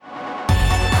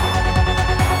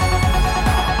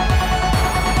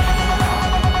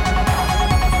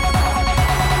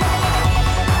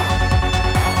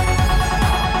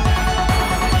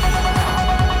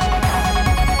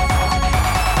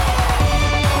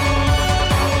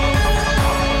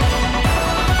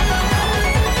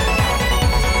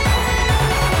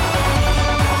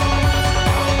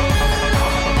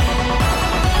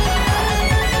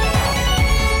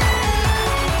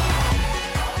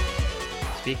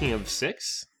Speaking of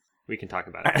 6, we can talk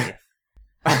about it later.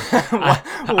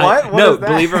 What? No,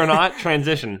 believe it or not,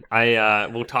 transition.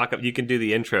 We'll talk. You can do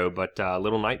the intro, but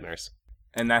Little Nightmares.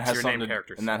 And that has your something name to,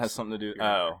 character and that has six. something to do. Your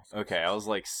Oh, name character okay. I was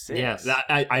like 6. Yeah,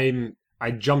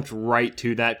 I jumped right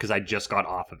to that because I just got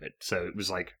off of it, so it was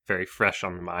like very fresh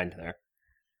on the mind there.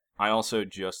 I also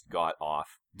just got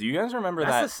off. Do you guys remember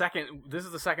That's that the second. This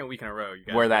is the second week in a row you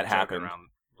guys where that been joking happened? Around,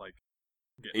 like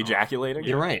getting off. ejaculating?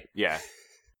 You're right. Yeah.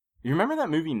 You remember that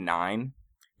movie 9?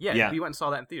 Yeah. We went and saw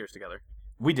that in theaters together.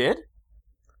 We did.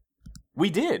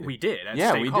 We did. We did. At yeah,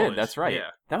 State we College. did. That's right. Yeah.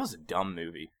 That was a dumb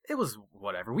movie. It was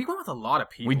whatever. We went with a lot of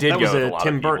people. We did That go was with a a lot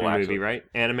Tim of people, Burton movie, actually. right?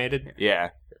 Animated. Yeah.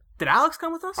 Did Alex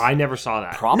come with us? I never saw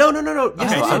that. Prob- No. Yes, Okay, I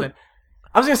so did. then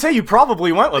I was gonna say you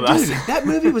probably went with us. Dude, that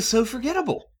movie was so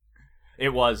forgettable. It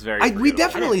was very. We forgettable.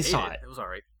 definitely I didn't saw hate it. It was all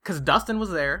right because Dustin was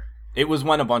there. It was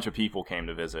when a bunch of people came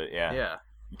to visit. Yeah. Yeah.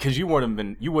 Because you wouldn't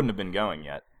have been going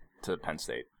yet to Penn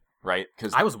State, right?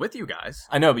 Because I was with you guys.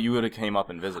 I know, but you would have came up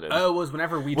and visited. Oh, it was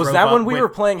whenever we was drove that up when we with- were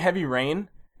playing Heavy Rain?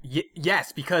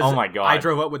 yes, because Oh my God. I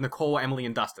drove up with Nicole, Emily,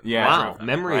 and Dustin. Yeah. I Wow, drove them.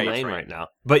 memory Right, lane right. right now.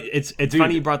 But it's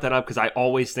funny you brought that up because I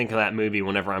always think of that movie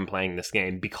whenever I'm playing this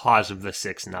game because of the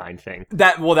 6-9 thing.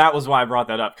 That was why I brought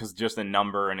that up, because just a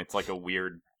number and it's like a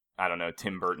weird, I don't know,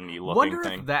 Tim Burton-y looking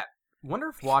thing. Wonder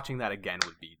if watching that again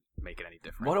would make it any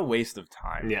different. What a waste of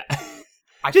time. Yeah.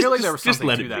 I just- feel like there was just something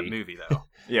let to it that be. movie though.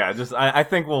 Yeah, just I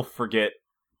think we'll forget.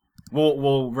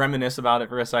 We'll reminisce about it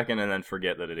for a second and then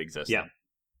forget that it existed. Yeah.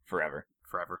 Forever.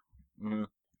 Forever. Mhm.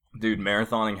 Dude,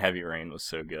 marathoning Heavy Rain was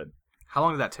so good. How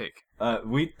long did that take?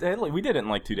 We did it in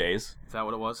like 2 days. Is that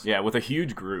what it was? Yeah, with a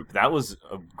huge group. That was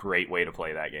a great way to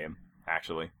play that game,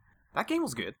 actually. That game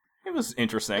was good. It was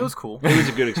interesting. It was cool. It was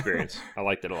a good experience. I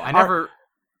liked it a lot. I never.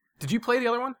 Did you play the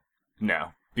other one?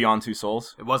 No. Beyond Two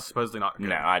Souls? It was supposedly not good.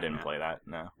 No, I didn't Yeah. play that,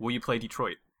 no. Will you play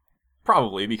Detroit?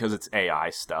 Probably, because it's AI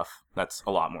stuff. That's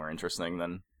a lot more interesting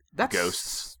than That's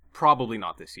Ghosts. probably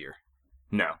not this year.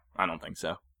 No, I don't think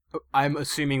so. I'm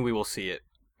assuming we will see it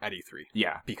at E3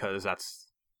 Yeah. because that's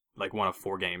like one of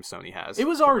 4 games Sony has. It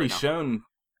was right already now. shown.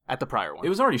 at the prior one. It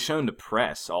was already shown to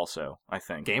press, also, I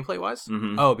think. gameplay wise.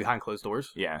 Mhm. Oh, behind closed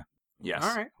doors. Yeah. Yes.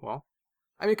 All right. Well,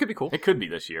 I mean, it could be cool. It could be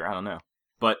this year. I don't know.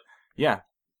 But, yeah.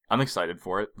 I'm excited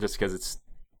for it, just because it's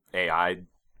AI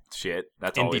shit.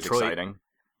 That's In always Detroit. exciting.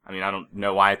 I mean, I don't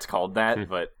know why it's called that,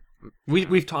 but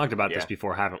We've talked about this Yeah.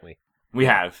 before, haven't we? we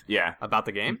have, yeah. About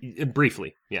the game,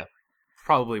 Briefly, yeah.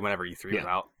 probably whenever E3 was Yeah.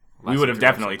 out. We Last would have E3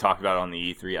 definitely episode. talked about it on the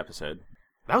E3 episode.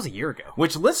 That was a year ago.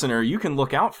 Which, listener, you can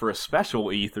look out for a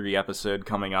special E3 episode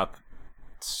coming up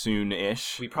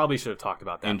soon-ish We probably should have talked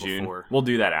about that in June. before. We'll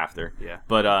do that after. Yeah.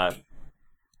 But,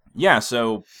 yeah,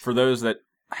 so for those that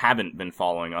haven't been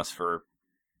following us for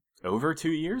over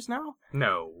 2 years now?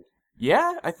 No.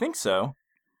 Yeah, I think so.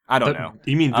 I don't know.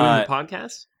 You mean doing Uh, the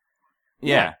podcast?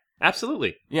 Yeah.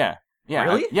 Absolutely. Yeah. Yeah.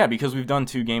 Really? Yeah, because we've done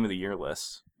 2 Game of the Year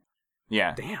lists.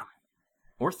 Yeah. Damn.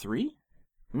 Or 3?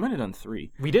 We might have done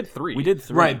 3. We did 3. We did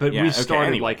 3. Right, but Yeah, we okay, started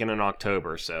anyway. like in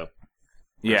October, so.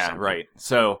 Yeah, something. right.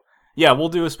 So, yeah, we'll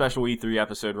do a special E3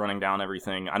 episode running down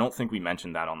everything. I don't think we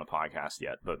mentioned that on the podcast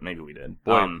yet, but maybe we did.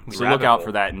 Boy, So rabbit look out hole.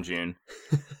 for that in June.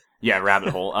 Yeah, rabbit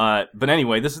hole. But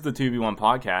anyway, this is the 2v1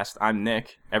 podcast. I'm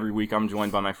Nick. Every week I'm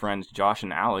joined by my friends Josh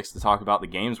and Alex to talk about the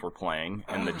games we're playing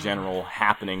and the general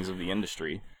happenings of the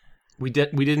industry. We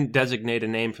didn't designate a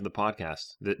name for the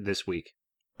podcast this week.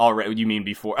 Already, you mean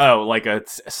before? Oh, like a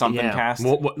something Yeah. cast?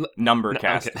 What, Number no,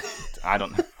 cast. okay. I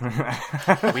don't know.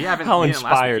 We haven't. How we didn't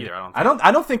last week inspired. either, I don't think.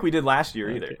 I don't think we did last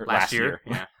year either. Or Last year?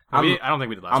 Yeah. I'm- I don't think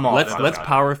we did last I'm week. all let's about let's that.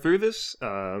 power through this.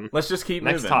 Let's just keep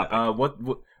Next moving. topic.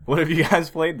 What have you guys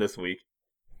played this week?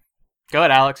 Go ahead,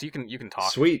 Alex. You can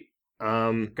talk. Sweet. Go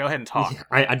ahead and talk. Do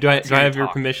I hear have you your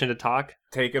talk. permission to talk?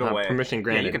 Take it away. Permission Yeah,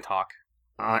 granted. you can talk.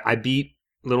 I beat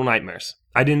Little Nightmares.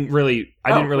 I didn't really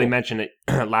cool. mention it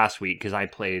last week because I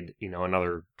played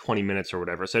another 20 minutes or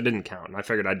whatever, so it didn't count. And I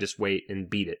figured I'd just wait and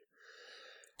beat it.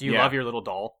 Do you Yeah. love your little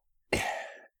doll?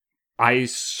 I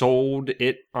sold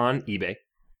it on eBay.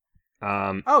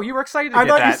 Oh, you were excited to I get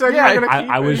thought that. you said you yeah, were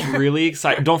gonna- I was really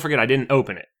excited. Don't forget, I didn't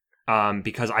open it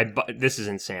because this is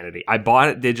insanity. I bought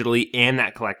it digitally and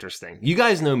that collector's thing. You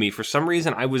guys know me. For some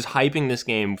reason, I was hyping this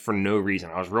game for no reason.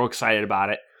 I was real excited about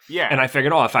it. Yeah. And I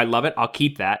figured, if I love it, I'll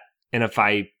keep that. And if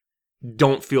I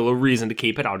don't feel a reason to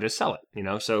keep it, I'll just sell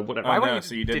it. So whatever. Oh, Why no, wouldn't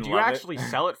so you didn't did you love it? actually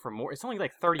sell it for more? It's only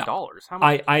like $30. How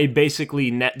much? I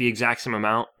basically net the exact same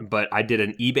amount, but I did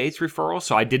an Ebates referral,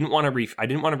 so I didn't want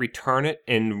to return it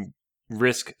and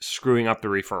risk screwing up the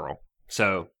referral.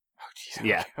 So Oh,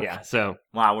 jeez. yeah. So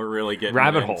Wow, we're really getting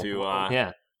rabbit hole. into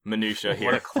Yeah. minutia What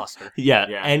a here. cluster. Yeah.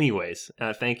 Yeah. Anyways,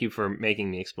 thank you for making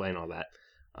me explain all that.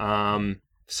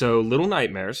 So Little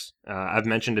Nightmares, I've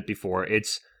mentioned it before.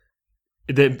 It's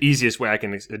the easiest way I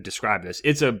can describe this.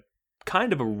 It's a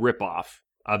kind of a ripoff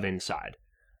of Inside.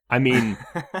 I mean,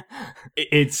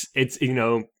 it's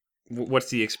what's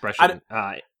the expression?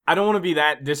 I don't want to be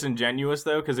that disingenuous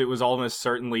though, because it was almost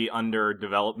certainly under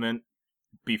development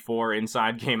before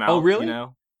Inside came out. Oh, really? You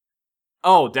know?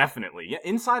 Oh, definitely. Yeah,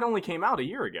 Inside only came out a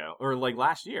year ago, or like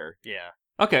last year. Yeah.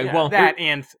 Okay, Yeah, well, That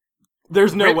and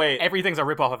There's no way. everything's a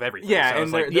ripoff of everything. Yeah, so and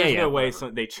it's like, there's no way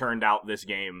whatever. they churned out this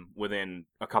game within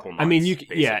a couple months. I mean,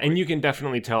 basically. and you can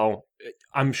definitely tell.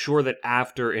 I'm sure that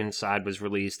after Inside was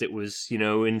released, it was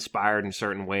inspired in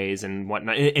certain ways and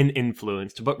whatnot, and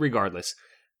influenced. But regardless,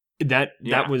 that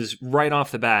was right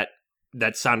off the bat.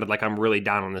 That sounded like I'm really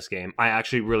down on this game. I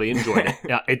actually really enjoyed it.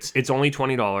 Yeah, it's only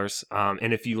 $20,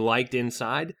 and if you liked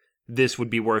Inside, this would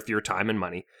be worth your time and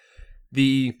money.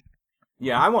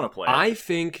 Yeah, I want to play it. I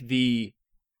think the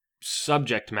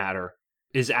subject matter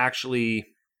is actually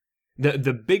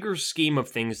the bigger scheme of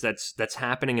things that's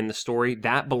happening in the story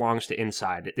that belongs to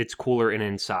Inside. It's cooler in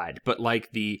Inside, but like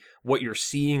what you're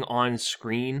seeing on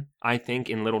screen, I think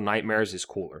in Little Nightmares is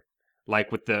cooler.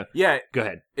 Like with the go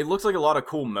ahead. It looks like a lot of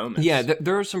cool moments. Yeah,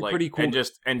 there are some like, pretty cool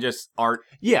and just art.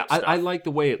 Yeah, stuff. I like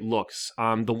the way it looks.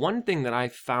 The one thing that I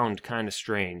found kind of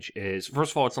strange is,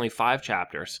 first of all, it's only 5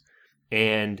 chapters.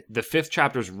 And the 5th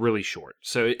chapter is really short.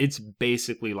 So it's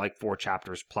basically like 4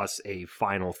 chapters plus a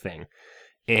final thing.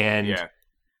 And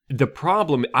the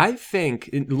problem, I think,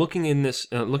 looking at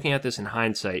this in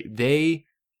hindsight, they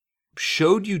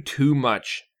showed you too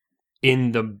much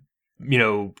in the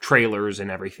trailers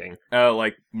and everything. Oh,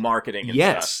 like marketing and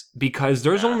stuff. Because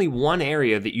there's only one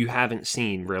area that you haven't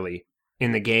seen really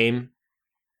in the game,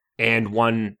 and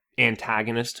one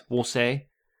antagonist, we'll say.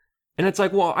 And it's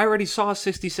like, well, I already saw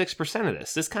 66% of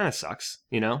this. This kind of sucks,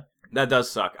 That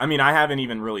does suck. I mean, I haven't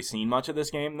even really seen much of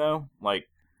this game, though. Like,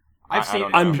 I've seen.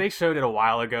 I don't know. They showed it a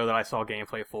while ago that I saw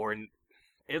gameplay for, and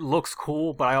it looks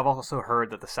cool. But I've also heard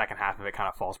that the second half of it kind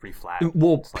of falls pretty flat.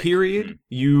 Well, It's like, period.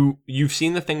 You've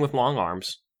seen the thing with long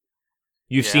arms.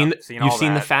 You've seen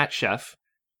the fat chef.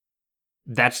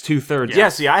 That's 2/3. Yeah.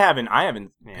 See, I haven't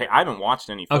watched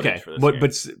any footage for this game.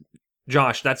 But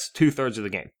Josh, that's 2/3 of the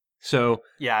game. So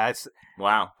yeah, it's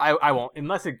wow. I won't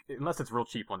unless it's real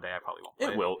cheap one day. I probably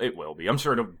won't. It will be. I'm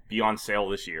sure it'll be on sale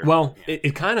this year. well,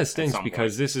 it kind of stinks some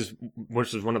because this is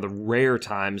one of the rare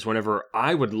times whenever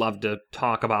I would love to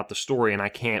talk about the story and I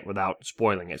can't without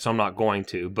spoiling it. So I'm not going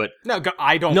to. But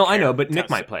I don't. No, care. I know. But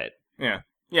Nick might play it.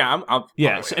 Yeah. I'll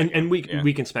Yes, play that and game.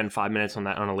 we can spend 5 minutes on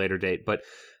that on a later date. But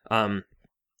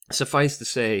suffice to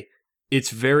say,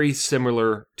 it's very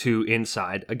similar to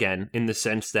Inside, again, in the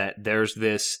sense that there's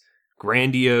this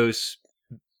grandiose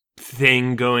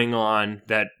thing going on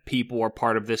that people are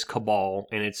part of this cabal,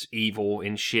 and it's evil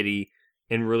and shitty,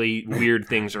 and really weird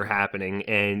things are happening,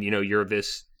 and your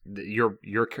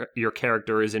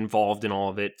character is involved in all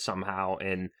of it somehow,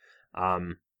 and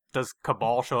Does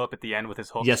Cabal show up at the end with his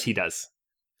hook? yes, he does.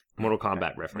 Mortal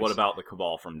Kombat reference. What about the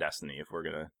Cabal from Destiny? If we're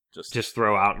gonna just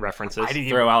throw out references? I didn't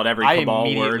throw out every Cabal I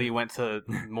immediately word. went to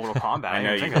Mortal Kombat. I I know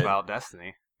didn't you think did. about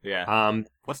Destiny. Yeah.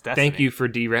 What's Destiny? Thank you for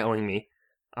derailing me.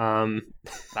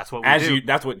 That's what we do.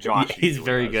 That's what Josh. He's usually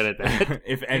very does. good at that.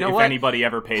 if know what? anybody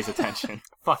ever pays attention.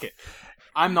 Fuck it.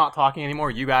 I'm not talking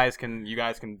anymore. You guys can.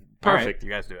 Perfect. Alright, you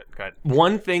guys do it. Go ahead.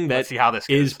 One thing that Let's see how this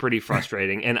goes. is pretty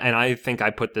frustrating, and I think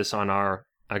I put this on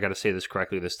I got to say this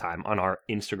correctly this time, on our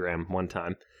Instagram one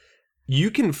time. You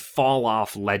can fall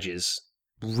off ledges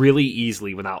really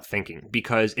easily without thinking,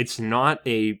 because it's not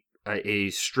a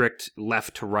strict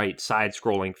left to right side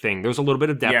scrolling thing. There's a little bit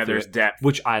of depth. Yeah, to there's it, depth.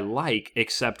 which I like,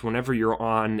 except whenever you're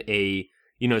on a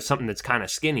something that's kind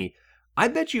of skinny. I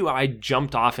bet you I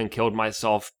jumped off and killed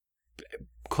myself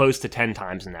close to 10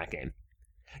 times in that game.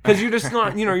 Because you're just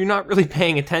not, you're not really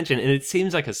paying attention, and it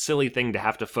seems like a silly thing to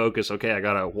have to focus. Okay, I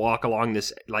gotta walk along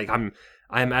this, like I'm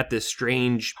at this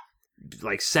strange,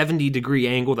 like 70-degree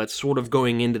angle that's sort of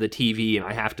going into the TV, and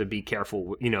I have to be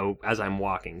careful, as I'm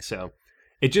walking. So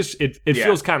it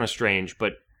feels kind of strange,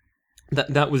 but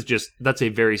that's a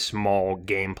very small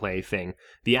gameplay thing.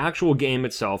 The actual game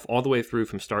itself, all the way through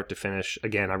from start to finish,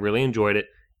 again, I really enjoyed it.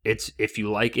 If you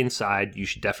like Inside, you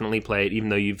should definitely play it, even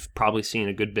though you've probably seen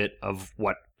a good bit of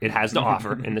what it has to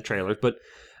offer in the trailers. But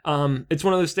it's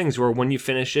one of those things where when you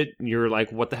finish it, you're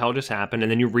like, what the hell just happened?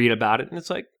 And then you read about it, and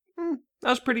it's like, that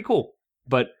was pretty cool.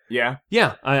 But yeah,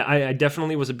 I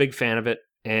definitely was a big fan of it,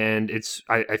 and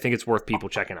I think it's worth people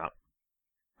checking out.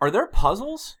 Are there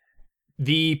puzzles?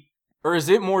 Or is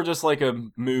it more just like a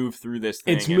move through this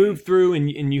thing? It's move through,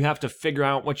 and you have to figure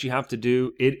out what you have to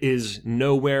do. It is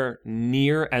nowhere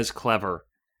near as clever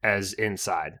as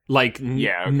Inside. Like,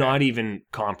 Yeah, okay. not even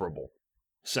comparable.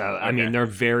 So, I mean, they're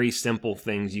very simple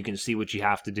things. You can see what you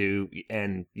have to do.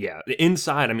 And, yeah,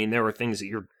 Inside, I mean, there were things that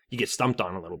you get stumped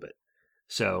on a little bit.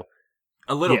 So,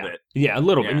 a little bit. Yeah, a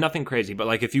little bit. Nothing crazy. But,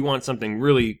 like, if you want something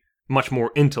really much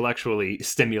more intellectually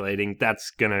stimulating, that's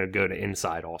going to go to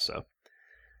Inside also.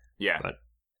 Yeah. But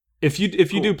if you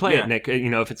do play it, Nick, you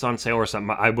know, if it's on sale or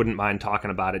something, I wouldn't mind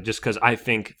talking about it, just because I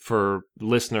think for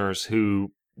listeners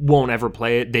who won't ever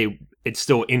play it, it's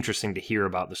still interesting to hear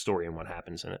about the story and what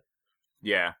happens in it.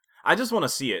 Yeah, I just want to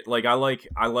see it. Like, I like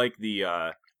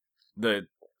the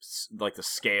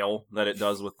scale that it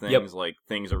does with things. Yep. Like,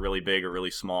 things are really big or really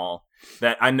small.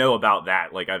 That I know about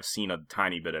that. Like, I've seen a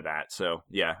tiny bit of that. So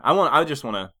yeah, I just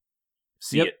want to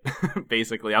see it.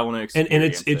 Basically, I want to experience and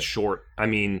it's short. I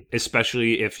mean,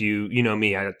 especially if you know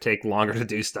me, I take longer to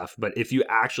do stuff. But if you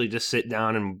actually just sit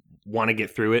down and want to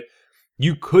get through it,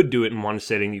 you could do it in one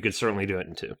sitting. You could certainly do it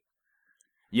in two.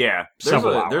 Yeah,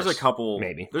 there's a couple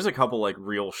maybe. There's a couple like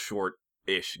real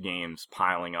short-ish games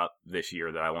piling up this year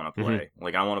that I want to play. Mm-hmm.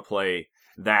 Like, I want to play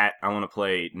that. I want to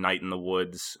play Night in the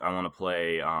Woods. I want to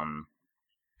play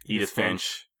Edith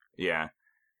Finch. Yeah.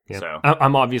 So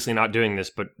I'm obviously not doing this,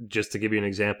 but just to give you an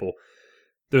example,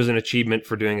 there's an achievement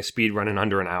for doing a speed run in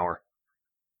under an hour.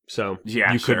 So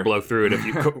you could blow through it if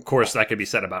you. Of course, that could be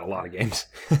said about a lot of games.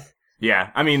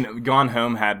 Yeah, I mean, Gone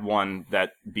Home had one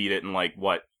that beat it in like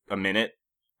a minute.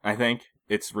 I think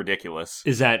it's ridiculous.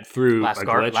 Is that through a glitch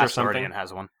or Last something? Guardian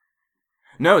has one.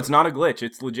 No, it's not a glitch.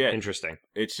 It's legit. Interesting.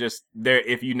 It's just there.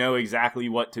 If you know exactly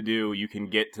what to do, you can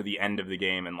get to the end of the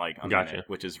game in like a minute,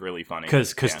 which is really funny.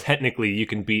 Because technically, you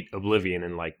can beat Oblivion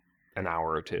in like an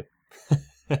hour or two.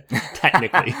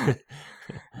 Technically,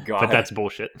 but that's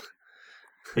bullshit.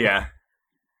 Yeah.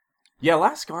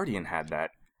 Last Guardian had that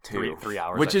too. 3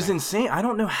 hours, which is insane. I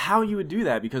don't know how you would do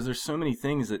that because there's so many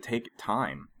things that take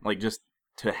time, like just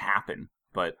to happen.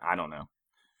 But I don't know.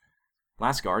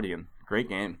 Last Guardian, great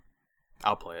game.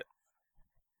 I'll play it.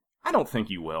 I don't think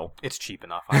you will. It's cheap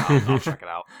enough. I'll check it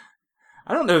out.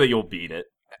 I don't know that you'll beat it.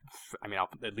 I mean, I'll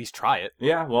at least try it.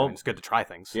 Yeah, well, it's good to try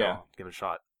things. So yeah, give it a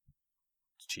shot.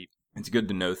 It's cheap. It's good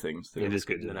to know things. It is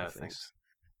good to know things.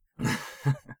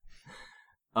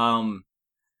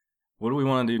 What do we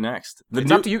want to do next?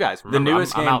 It's up to you guys. Remember, the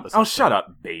newest game. I'm out this shut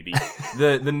up, baby.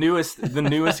 the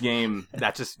newest game.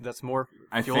 That's more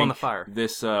fuel on the fire.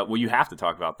 This well, you have to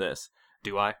talk about this.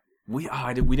 Do I? We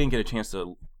didn't get a chance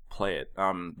to play it.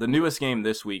 The newest game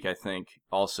this week, I think,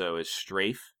 also is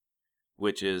Strafe,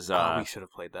 which is we should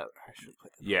have played that. I should have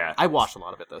played that. Yeah, I watched a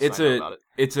lot of it though. So I know about it.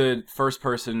 It's a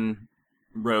first-person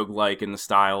roguelike in the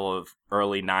style of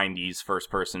early 90s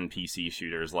first-person PC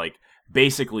shooters, like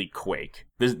basically Quake.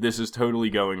 This is totally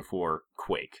going for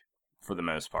Quake for the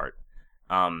most part.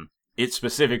 It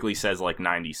specifically says like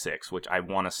 96, which I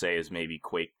want to say is maybe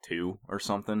Quake 2 or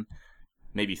something.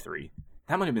 Maybe 3.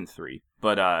 That might have been 3.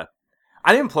 But I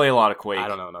didn't play a lot of Quake. I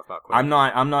don't know enough about Quake.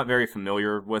 I'm not very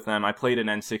familiar with them. I played an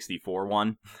N64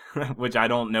 one, which I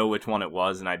don't know which one it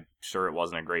was, and I'm sure it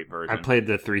wasn't a great version. I played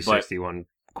the 360 one,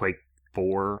 Quake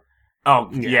 4. Oh,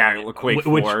 yeah, Quake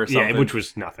 4 or something. Yeah, which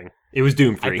was nothing. It was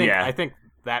Doom 3. I think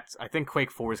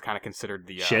Quake 4 is kind of considered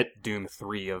the Doom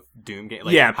 3 of Doom game.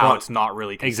 Like, yeah, how it's not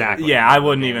really exactly. Yeah, I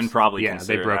wouldn't even probably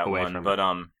consider they broke that away one. from but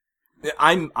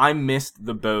I missed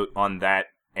the boat on that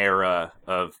era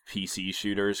of PC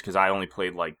shooters because I only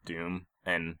played like Doom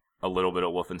and a little bit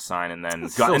of Wolfenstein, and then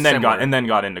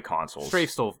got into consoles.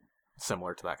 Strafe's still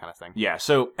similar to that kind of thing. Yeah.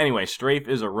 So anyway, Strafe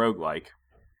is a roguelike,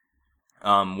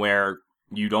 where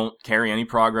you don't carry any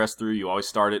progress through. You always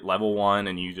start at level 1,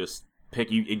 and you just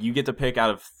pick. You get to pick out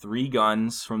of 3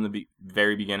 guns from the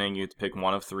very beginning. You get to pick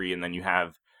one of 3, and then you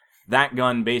have that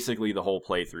gun basically the whole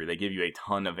playthrough. They give you a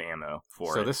ton of ammo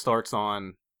for it. So this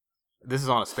is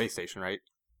on a space station, right?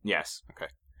 Yes. Okay.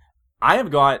 I have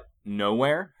got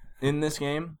nowhere in this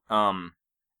game. I've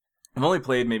only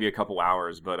played maybe a couple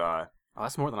hours, but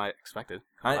that's more than I expected.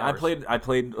 I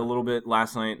played a little bit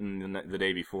last night and the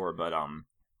day before, but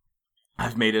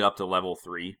I've made it up to level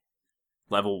 3,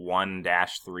 level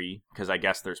 1-3, because I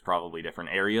guess there's probably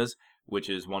different areas, which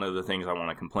is one of the things I want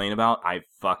to complain about. I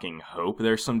fucking hope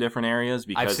there's some different areas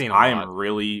because I am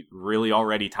really, really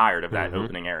already tired of that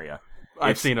opening area.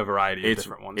 I've seen a variety of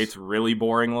different ones. It's really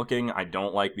boring looking. I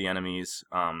don't like the enemies.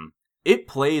 It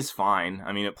plays fine.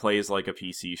 I mean, it plays like a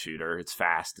PC shooter. It's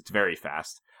fast. It's very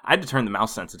fast. I had to turn the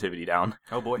mouse sensitivity down.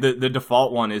 Oh boy. The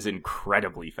default one is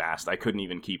incredibly fast. I couldn't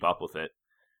even keep up with it.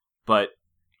 But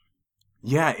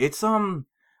yeah, it's I'm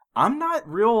not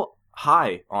real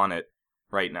high on it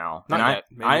right now. Not yet.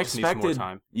 Maybe I just needs some more expected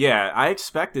time. Yeah, I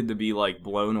expected to be like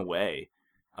blown away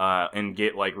and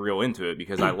get like real into it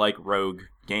because I like rogue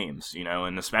games, you know,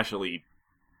 and especially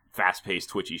fast-paced,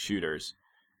 twitchy shooters.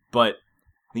 But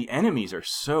the enemies are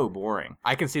so boring.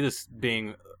 I can see this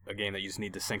being a game that you just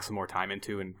need to sink some more time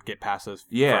into and get past those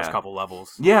Yeah. first couple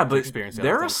levels. Yeah, to but experience the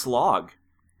they're other a things. slog.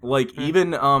 Like Hmm. even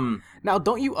Now,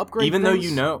 don't you upgrade? even though things?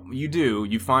 you know you do,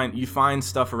 you find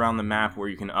stuff around the map where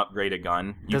you can upgrade a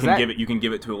gun. You Does can that-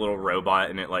 give it to a little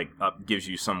robot, and it like gives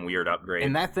you some weird upgrade.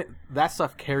 And that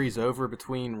stuff carries over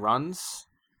between runs.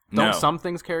 No. Don't some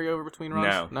things carry over between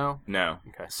runs? No.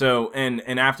 Okay. So and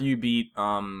after you beat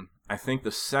I think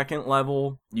the second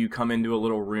level, you come into a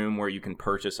little room where you can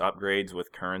purchase upgrades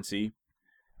with currency.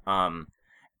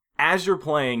 As you're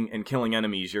playing and killing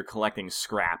enemies, you're collecting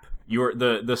scrap.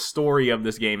 The story of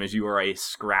this game is you are a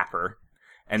scrapper,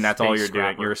 and that's all Space you're doing.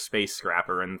 scrapper. You're a space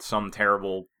scrapper, and some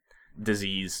terrible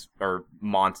disease or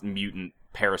mutant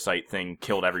parasite thing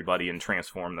killed everybody and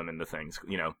transformed them into things.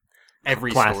 You know,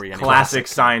 Every Class- story. Anyway. classic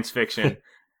science fiction.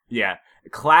 Yeah,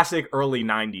 classic early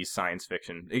 '90s science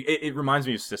fiction. It reminds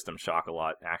me of System Shock a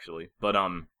lot, actually. But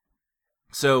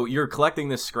so you're collecting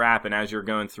this scrap, and as you're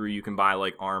going through, you can buy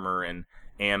like armor and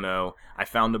ammo. I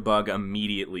found a bug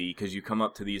immediately because you come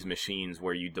up to these machines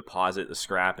where you deposit the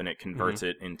scrap and it converts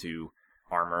it into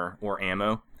armor or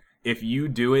ammo. If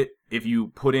you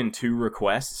put in 2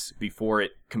 requests before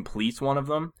it completes one of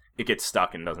them, it gets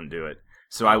stuck and doesn't do it.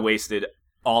 So I wasted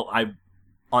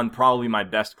on probably my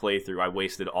best playthrough, I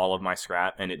wasted all of my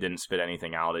scrap and it didn't spit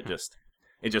anything out. It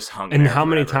just hung And there how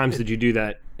many forever. times did you do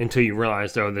that until you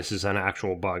realized, oh, this is an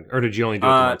actual bug? Or did you only do it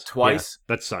once? Twice.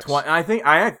 Yeah, that sucks. I think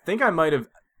I might have,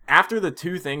 after the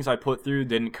 2 things I put through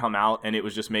didn't come out and it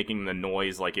was just making the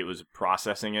noise like it was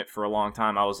processing it for a long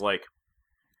time, I was like,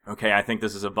 okay, I think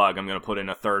this is a bug. I'm going to put in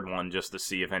a third one just to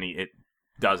see if it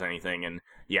does anything. And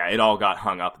yeah, it all got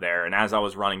hung up there. And as I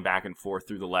was running back and forth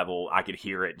through the level, I could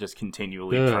hear it just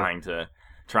continually Ugh.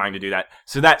 trying to do that.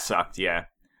 So that sucked, yeah.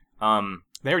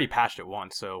 They already patched it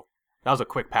once, so that was a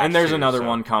quick patch. And there's too, another so-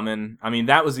 one coming. I mean,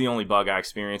 that was the only bug I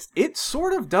experienced. It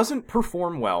sort of doesn't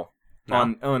perform well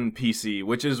No. on PC,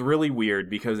 which is really weird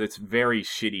because it's very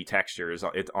shitty textures.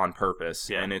 It's on purpose,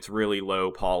 Yeah. and it's really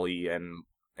low poly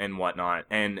and whatnot.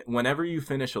 And whenever you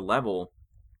finish a level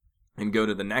and go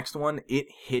to the next one, it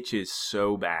hitches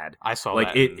so bad. I saw Like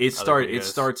that in it other videos.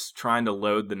 starts trying to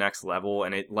load the next level,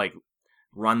 and it like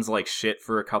runs like shit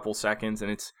for a couple seconds,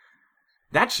 and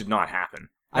that should not happen.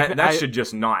 That should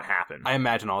just not happen. I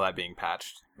imagine all that being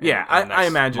patched. Yeah, in the I next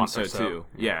imagine month so or too.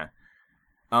 Yeah.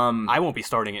 I won't be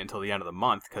starting it until the end of the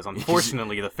month because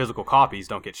unfortunately the physical copies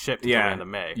don't get shipped until the end of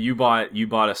May. You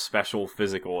bought a special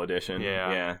physical edition.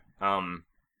 Yeah. Yeah.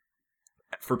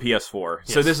 For PS4.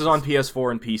 So Yes. this is on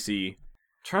PS4 and PC.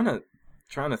 Trying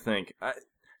to think.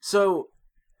 So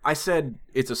I said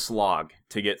it's a slog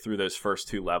to get through those first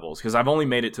 2 levels because I've only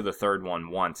made it to the third one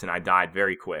once and I died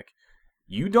very quick.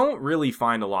 You don't really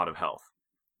find a lot of health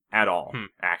at all,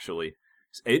 actually.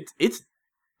 It's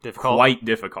Difficult. quite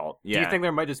difficult. Yeah. Do you think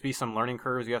there might just be some learning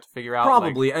curves you have to figure out?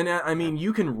 Probably, and I mean,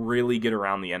 you can really get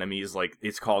around the enemies. Like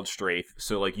it's called strafe,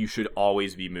 so like you should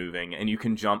always be moving, and you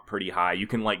can jump pretty high. You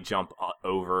can like jump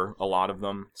over a lot of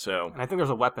them. So, And I think there's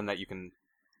a weapon that you can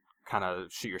kind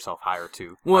of shoot yourself higher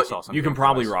too. I well, saw some you can gameplays.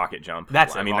 probably rocket jump.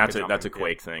 That's I it, mean, rocket that's a jumping,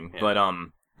 Quake thing. Yeah.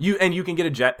 But you can get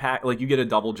a jetpack. Like you get a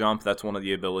double jump. That's one of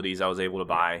the abilities I was able to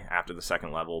buy after the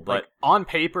second level. But Like, on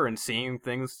paper and seeing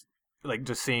things, like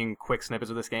just seeing quick snippets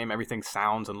of this game, everything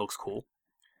sounds and looks cool.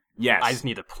 yes, I just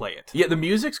need to play it. yeah, the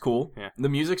music's cool. Yeah. The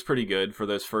music's pretty good for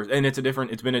those first, and it's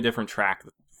been a different track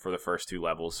for the first 2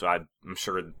 levels, so I'm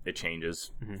sure it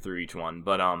changes through each one.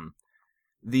 But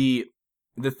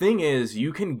the thing is,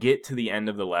 you can get to the end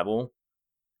of the level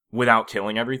without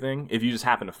killing everything if you just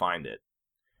happen to find it.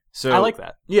 So I like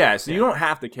that. Yeah, so you Yeah. don't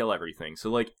have to kill everything. So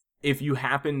like, if you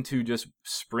happen to just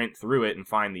sprint through it and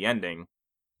find the ending,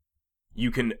 you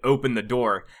can open the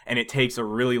door, and it takes a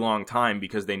really long time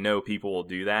because they know people will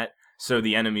do that. So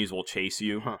the enemies will chase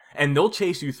you, and they'll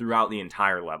chase you throughout the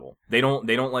entire level. They don't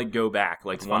like go back.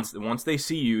 Like That's once they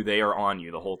see you, they are on you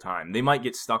the whole time. They might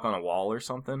get stuck on a wall or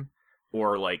something,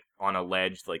 or like on a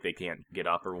ledge, like they can't get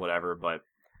up or whatever. But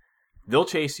they'll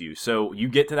chase you. So you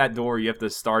get to that door, you have to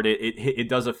start it. It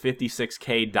does a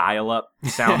 56K dial-up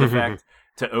sound effect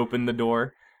to open the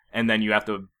door, and then you have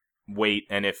to wait,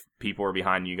 and if people are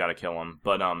behind you, you gotta kill them.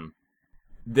 But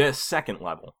this second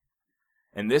level,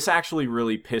 and this actually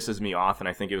really pisses me off, and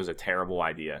I think it was a terrible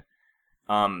idea.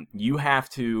 You have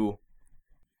to,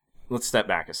 let's step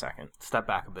back a second. Step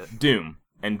back a bit. Doom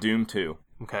and Doom 2.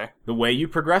 Okay. The way you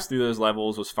progress through those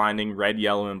levels was finding red,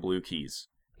 yellow, and blue keys.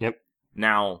 Yep.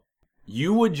 Now,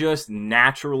 you would just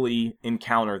naturally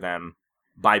encounter them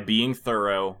by being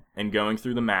thorough and going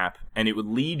through the map, and it would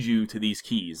lead you to these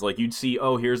keys. Like, you'd see,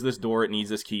 oh, here's this door, it needs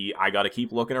this key. I gotta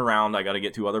keep looking around. I gotta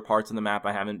get to other parts of the map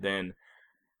I haven't been.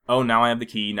 Oh, now I have the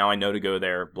key. Now I know to go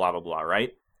there, blah, blah, blah,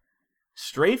 right?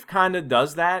 Strafe kind of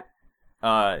does that,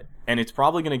 and it's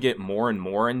probably going to get more and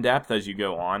more in depth as you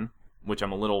go on, which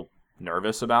I'm a little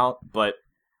nervous about, but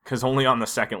because only on the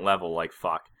second level, like,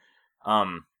 fuck.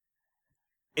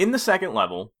 In the second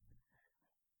level,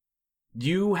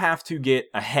 you have to get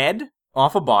a head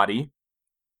off a body,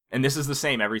 and this is the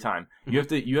same every time. You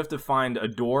have to find a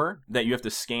door that you have to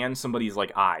scan somebody's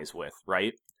like eyes with,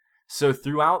 right? So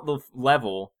throughout the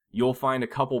level, you'll find a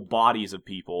couple bodies of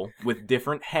people with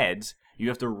different heads. You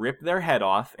have to rip their head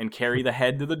off and carry the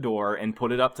head to the door and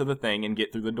put it up to the thing and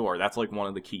get through the door. That's like one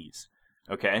of the keys.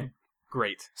 Okay?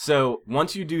 Great. So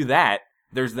once you do that,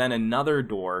 there's then another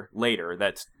door later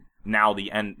that's now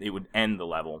the end. It would end the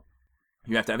level.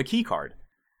 You have to have a key card.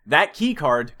 That key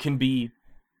card can be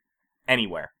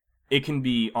anywhere. It can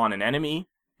be on an enemy.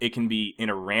 It can be in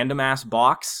a random ass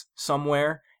box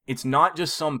somewhere. It's not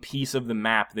just some piece of the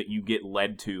map that you get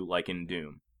led to like in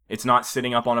Doom. It's not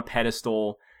sitting up on a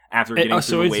pedestal after getting through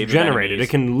so a it's wave generated. of enemies.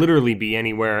 It can literally be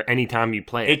anywhere, anytime you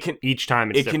play it. Each time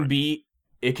it's different.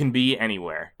 It can be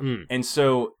anywhere. And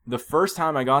so the first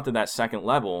time I got to that second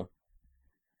level,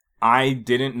 I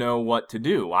didn't know what to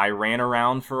do. I ran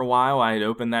around for a while. I had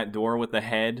opened that door with the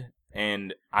head,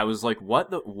 and I was like,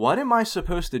 what am I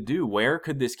supposed to do? Where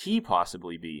could this key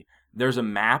possibly be? There's a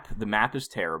map. The map is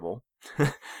terrible.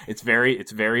 It's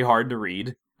very hard to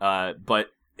read. But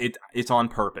it's on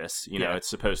purpose. You know, it's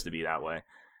supposed to be that way.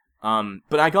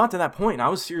 But I got to that point, and I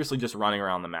was seriously just running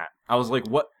around the map. I was like,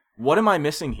 what am I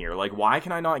missing here? Like, why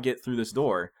can I not get through this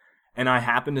door? And I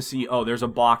happened to see, oh, there's a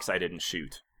box I didn't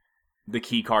shoot. The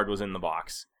key card was in the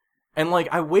box. And, like,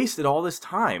 I wasted all this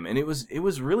time, and it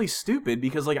was really stupid,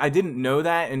 because, like, I didn't know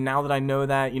that, and now that I know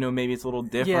that, you know, maybe it's a little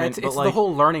different. Yeah, it's like, the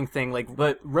whole learning thing, like,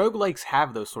 but roguelikes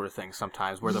have those sort of things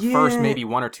sometimes, where the first maybe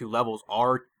 1 or 2 levels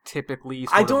are typically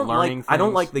sort of learning things. I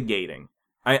don't like the gating.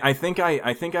 I think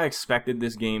I expected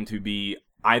this game to be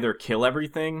either kill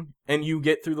everything and you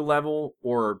get through the level,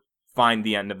 or find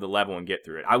the end of the level and get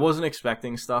through it. I wasn't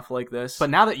expecting stuff like this. But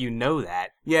now that you know that,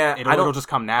 it'll just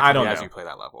come naturally as you play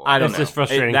that level. It's just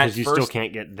frustrating because you still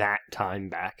can't get that time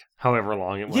back, however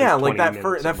long it was. Yeah, like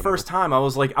that first time, I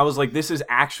was like, this is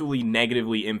actually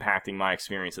negatively impacting my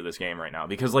experience of this game right now,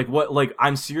 because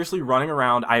I'm seriously running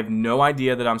around. I have no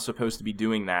idea that I'm supposed to be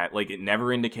doing that. Like, it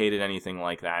never indicated anything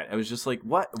like that. I was just like,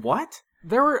 what?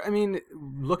 There were, I mean,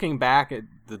 looking back at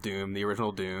the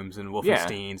original Dooms and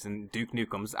Wolfensteins and Duke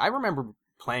Nukems, I remember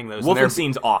playing those.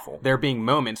 Wolfenstein's awful. There being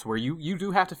moments where you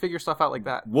do have to figure stuff out like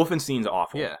that. Wolfenstein's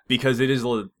awful. Yeah. Because it is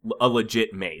a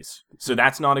legit maze. So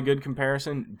that's not a good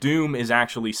comparison. Doom is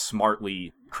actually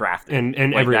smartly crafted. And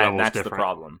every level is different. That's the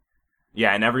problem.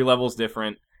 Yeah, and every level's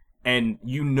different. And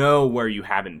you know where you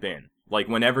haven't been. Like,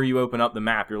 whenever you open up the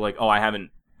map, you're like, oh, I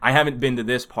haven't been to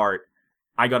this part.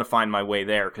 I gotta find my way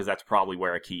there, because that's probably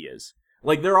where a key is.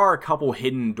 Like, there are a couple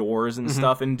hidden doors and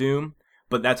stuff in Doom,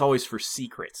 but that's always for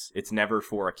secrets. It's never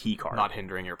for a key card. Not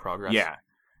hindering your progress. Yeah.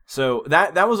 So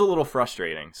that was a little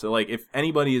frustrating. So, like, if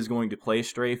anybody is going to play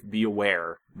Strafe, be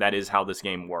aware that is how this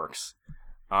game works.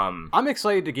 I'm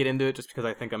excited to get into it just because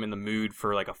I think I'm in the mood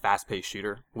for, like, a fast-paced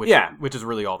shooter, which is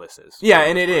really all this is. Yeah,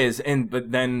 and it is.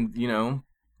 But then, you know,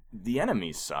 the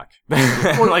enemies suck.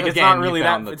 Well, like, it's not really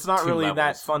levels.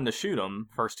 that fun to shoot them.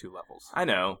 First 2 levels. I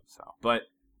know, but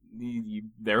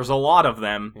there's a lot of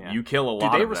them. Yeah. You kill a lot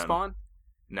of them. Do they respawn?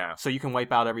 No. So you can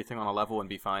wipe out everything on a level and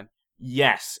be fine?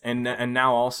 Yes, and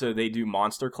now also they do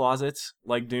monster closets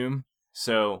like Doom.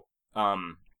 So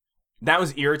that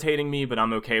was irritating me, but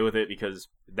I'm okay with it because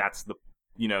that's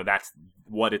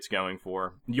what it's going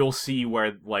for. You'll see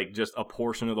where, like, just a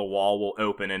portion of the wall will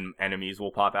open and enemies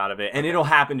will pop out of it, and it'll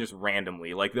happen just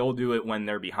randomly. Like, they'll do it when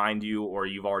they're behind you or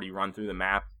you've already run through the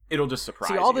map. It'll just surprise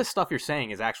you. See, all this stuff you're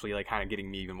saying is actually, like, kind of getting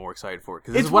me even more excited for it,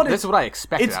 because this is what I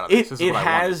expected out of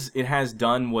this. It has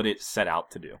done what it set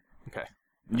out to do. Okay.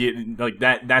 Yeah, like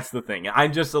that's the thing.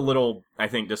 I'm just a little, I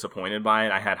think, disappointed by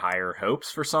it. I had higher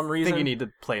hopes for some reason. I think you need to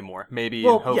play more. Maybe,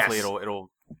 and hopefully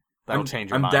that'll change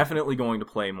your mind. I'm definitely going to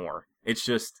play more. It's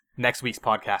just next week's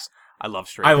podcast. I love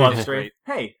Strafe. I love Strafe.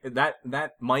 Hey,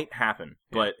 that might happen,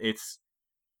 but it's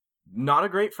not a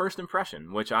great first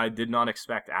impression, which I did not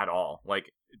expect at all.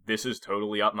 Like, this is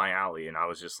totally up my alley, and I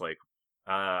was just like,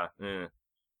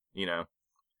 you know,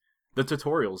 the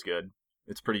tutorial's good.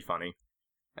 It's pretty funny.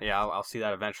 Yeah, I'll see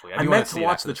that eventually. I meant to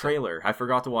watch the trailer. I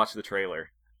forgot to watch the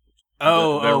trailer.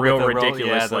 the real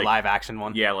ridiculous, the like live action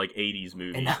one. Yeah, like 80s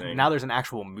movie And thing. now there's an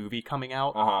actual movie coming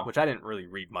out, which I didn't really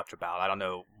read much about. I don't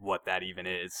know what that even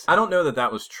is. I don't know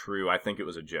that was true. I think it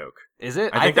was a joke. Is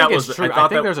it? I think that was it's true. I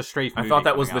think there's a strafe movie. I thought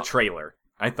that was coming the out. trailer.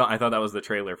 I thought that was the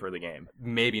trailer for the game.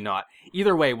 Maybe not.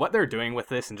 Either way, what they're doing with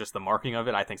this and just the marketing of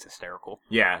it, I think is hysterical.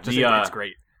 Yeah, It's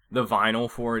great. The vinyl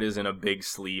for it is in a big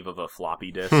sleeve of a floppy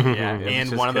disk. Yeah,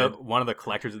 and one of the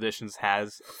collector's editions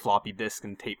has floppy disk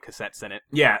and tape cassettes in it.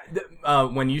 Yeah,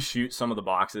 when you shoot some of the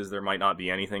boxes, there might not be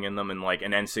anything in them, and like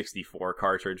an N64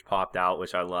 cartridge popped out,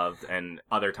 which I loved, and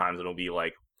other times it'll be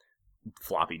like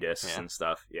floppy disks and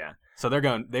stuff. Yeah. So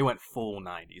they went full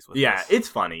 90s with Yeah, this. it's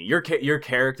funny. Your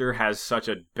character has such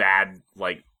a bad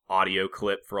like audio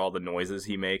clip for all the noises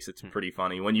he makes. It's pretty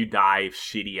funny. When you die,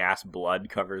 shitty ass blood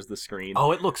covers the screen.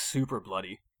 Oh, it looks super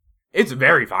bloody. It's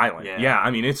very violent. Yeah. Yeah,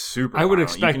 I mean, it's super I would violent.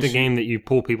 expect a game that you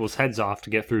pull people's heads off to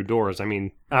get through doors. I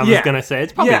mean, I was going to say,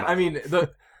 it's probably Yeah, not. I mean,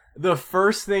 the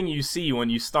first thing you see when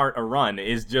you start a run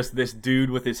is just this dude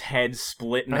with his head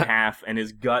split in half and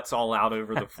his guts all out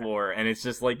over the floor. And it's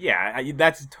just like,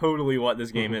 that's totally what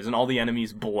this game is. And all the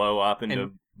enemies blow up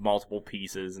into multiple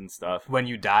pieces and stuff. When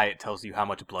you die, it tells you how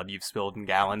much blood you've spilled in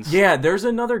gallons. Yeah, there's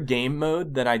another game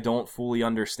mode that I don't fully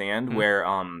understand where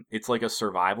it's like a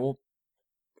survival.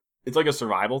 It's like a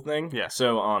survival thing. Yeah.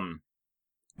 So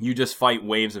you just fight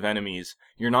waves of enemies.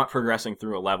 You're not progressing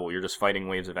through a level. You're just fighting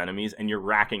waves of enemies, and you're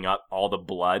racking up all the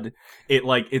blood. It's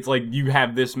like you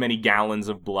have this many gallons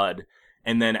of blood,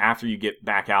 and then after you get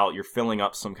back out, you're filling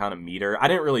up some kind of meter. I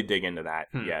didn't really dig into that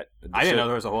yet. I didn't know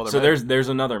there was a whole other So mode. there's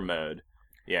another mode.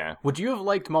 Yeah. Would you have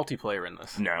liked multiplayer in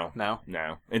this? No. No?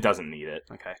 No. It doesn't need it.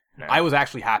 Okay. No. I was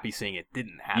actually happy seeing it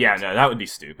didn't have Yeah, it. no, that would be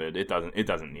stupid. It doesn't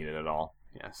need it at all.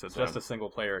 Yeah, so it's just a single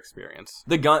player experience.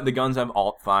 The guns have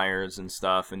alt fires and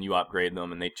stuff, and you upgrade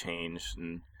them, and they change.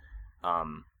 And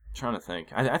trying to think,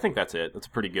 I think that's it. That's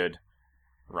a pretty good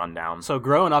rundown. So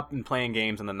growing up and playing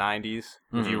games in the 90s,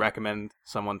 would you recommend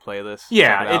someone play this?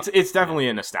 Yeah, Check it out? it's definitely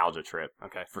a nostalgia trip.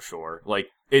 Okay. For sure. Like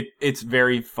it's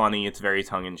very funny. It's very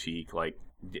tongue in cheek. Like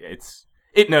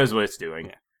it knows what it's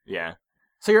doing. Yeah.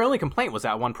 So your only complaint was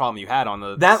that one problem you had on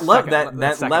the That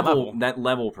second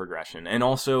level progression, and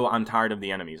also I'm tired of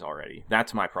the enemies already.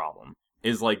 That's my problem.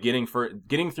 Is like getting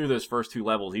through those first two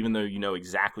levels, even though you know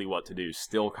exactly what to do,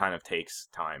 still kind of takes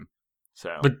time.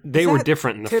 So, But they were that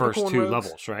different in the first typical in two Rogues?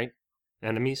 levels, right?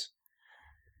 Enemies.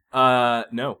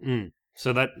 no,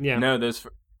 So that no,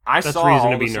 I That's saw reason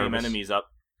all to be the same nervous. enemies up.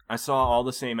 I saw all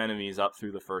the same enemies up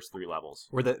through the first three levels.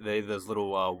 Were they those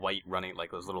little white running, like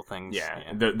those little things? Yeah.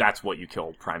 That's what you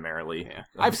killed primarily. Yeah.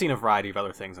 I've seen a variety of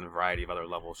other things in a variety of other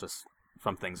levels, just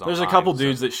from things online. There's a couple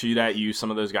dudes that shoot at you. Some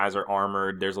of those guys are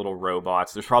armored. There's little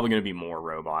robots. There's probably going to be more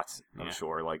robots, I'm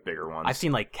sure, like bigger ones. I've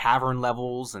seen like cavern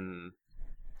levels and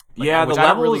the which I don't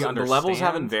levels really the levels understand.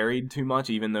 haven't varied too much,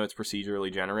 even though it's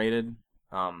procedurally generated.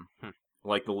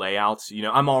 Like the layouts, you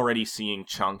know, I'm already seeing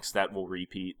chunks that will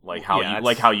repeat, like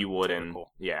how you would in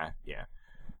typical. yeah.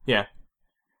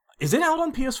 Is it out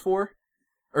on PS4,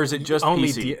 or is it just only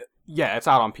PC? yeah, it's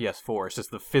out on PS4. It's just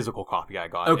the physical copy I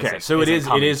got. Okay, so it is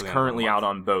coming to the end of currently the month. out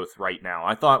on both right now.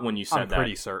 I thought when you said I'm that.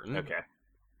 pretty certain. Okay.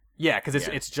 Yeah, because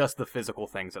it's just the physical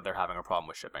things that they're having a problem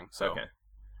with shipping. So Okay.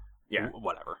 Yeah.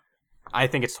 whatever. I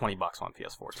think it's $20 on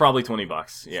PS4. It's probably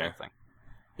 $20. Yeah. Same thing.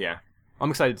 Yeah. I'm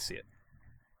excited to see it.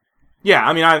 Yeah.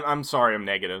 I mean, I'm sorry, I'm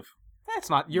negative. It's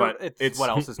not. But It's what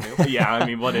else is new. Yeah. I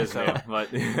mean, what is So, new?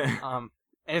 But and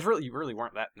it's you really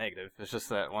weren't that negative. It's just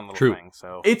that one little True. thing.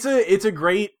 So it's a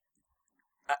great.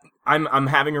 I'm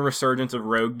having a resurgence of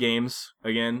Rogue games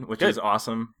again, which is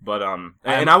awesome. But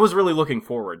and I was really looking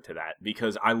forward to that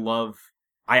because I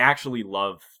actually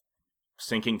love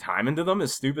sinking time into them.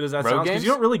 As stupid as that Rogue sounds, because games?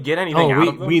 you don't really get anything out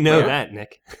of them. we know Yeah. that,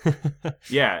 Nick.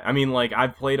 Yeah, I mean, like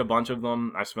I've played a bunch of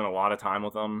them. I've spent a lot of time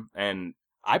with them, and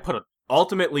I put a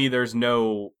ultimately there's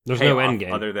no no end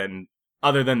game. other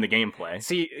than the gameplay.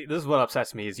 see. This is what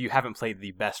upsets me is you haven't played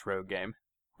the best Rogue game,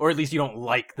 or at least you don't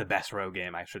like the best Rogue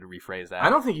game. I should rephrase that. I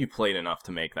don't think you played enough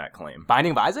to make that claim.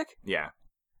 Binding of Isaac. Yeah.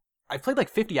 I played like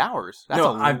 50 hours.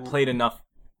 I've played enough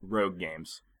Rogue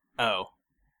games. Oh,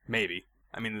 maybe.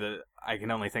 I mean, I can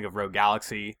only think of Rogue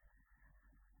Galaxy.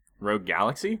 Rogue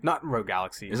Galaxy? Not Rogue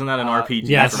Galaxy. Isn't that an RPG?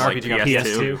 yeah, from, it's like, an RPG on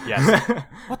PS2? Yes.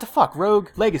 What the fuck? Rogue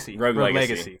Legacy. Rogue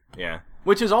Legacy. Yeah.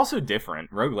 Which is also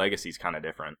different. Rogue Legacy's kind of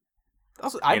different.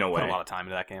 Also, I In a put way. a lot of time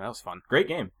into that game. That was fun. Great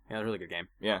game. Yeah, it was a really good game.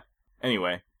 Yeah.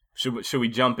 Anyway, should we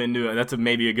jump into it? That's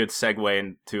maybe a good segue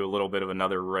into a little bit of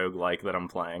another roguelike that I'm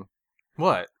playing.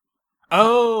 What?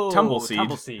 Oh, Tumbleseed.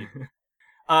 Tumbleseed.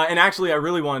 And actually, I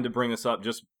really wanted to bring this up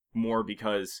just more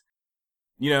because,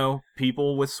 you know,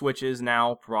 people with Switches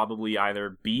now probably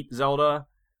either beat Zelda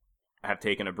have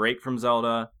taken a break from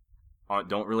Zelda.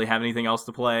 Don't really have anything else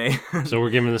to play. So we're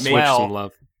giving the Switch some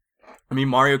love. I mean,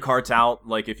 Mario Kart's out.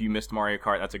 Like, if you missed Mario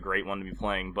Kart, that's a great one to be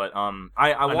playing. But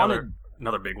I wanted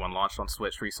another big one launched on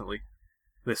Switch recently.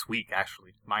 This week,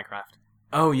 actually, Minecraft.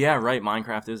 Oh yeah, right.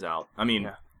 Minecraft is out. I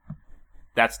mean,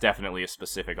 that's definitely a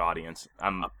specific audience.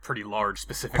 A pretty large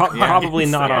specific audience. Probably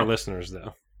not our listeners,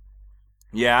 though.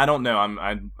 Yeah, I don't know.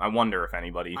 I wonder if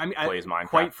anybody plays Minecraft.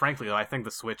 Quite frankly, though, I think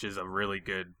the Switch is a really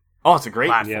good it's a great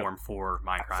platform for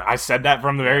Minecraft. I said that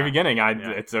from the very beginning.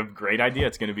 It's a great idea.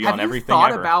 It's going to be on everything. Have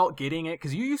you thought about getting it?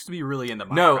 Because you used to be really into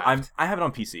Minecraft. No, I have it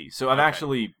on PC. So I've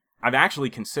actually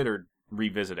considered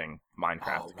revisiting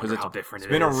Minecraft because it's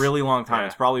been a really long time.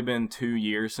 It's probably been 2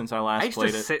 years since I last played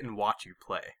it. I used to sit and watch you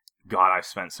play. God, I've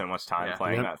spent so much time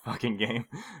playing that fucking game.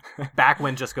 Back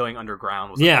when just going underground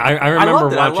was... Yeah, I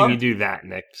remember watching you do that,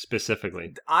 Nick,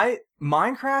 specifically.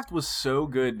 Minecraft was so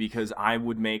good because I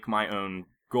would make my own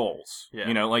goals. Yeah.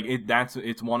 You know, like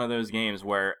it's one of those games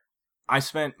where I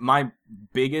spent my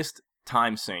biggest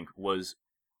time sink was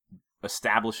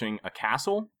establishing a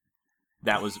castle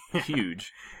that was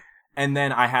huge. And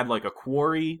then I had like a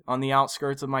quarry on the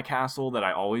outskirts of my castle that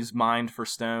I always mined for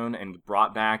stone and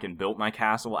brought back and built my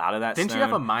castle out of that stone. Didn't you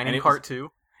have a mining cart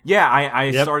too? Yeah,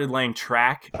 I started laying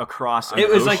track across It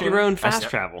was like your own fast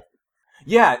travel.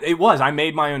 Yeah, it was. I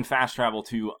made my own fast travel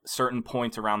to certain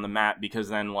points around the map because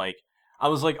then like I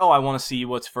was like, I want to see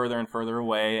what's further and further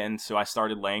away, and so I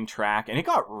stared laying track, and it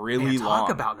got really long. Talk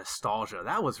about nostalgia.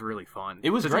 That was really fun.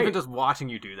 It was great. Even just watching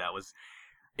you do that was...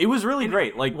 It was really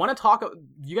great. Like, you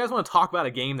guys want to talk about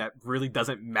a game that really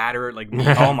doesn't matter? Like,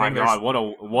 oh my god, what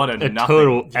a nothing,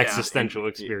 total existential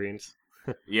experience.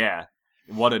 Yeah,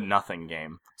 what a nothing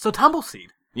game. So Tumbleseed.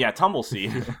 Yeah,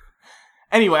 Tumbleseed.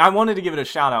 Anyway, I wanted to give it a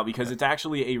shout out because it's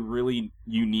actually a really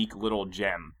unique little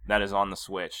gem that is on the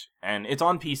Switch, and it's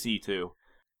on PC too.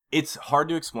 It's hard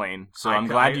to explain, so I'm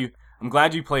glad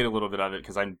you played a little bit of it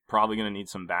because I'm probably going to need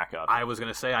some backup. I was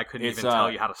going to say I couldn't even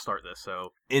tell you how to start this.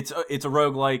 So it's a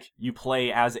roguelike. You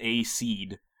play as a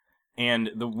seed,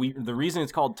 and the reason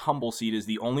it's called Tumbleseed is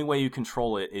the only way you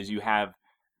control it is you have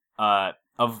a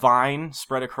vine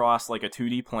spread across like a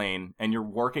 2D plane, and you're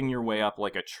working your way up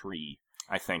like a tree.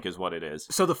 I think is what it is.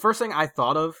 So the first thing I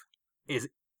thought of is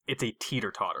it's a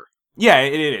teeter-totter. Yeah,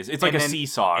 it is. It's like a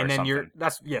seesaw or something.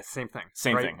 Same thing.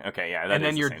 Same thing. Okay, yeah. And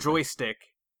then your joystick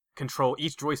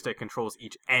each joystick controls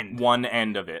each end. One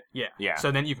end of it. Yeah.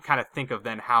 So then you can kind of think of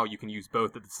then how you can use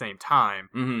both at the same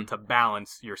time to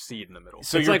balance your seed in the middle.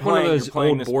 So it's like one of those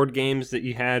old board games that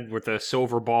you had with a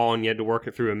silver ball and you had to work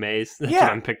it through a maze. That's what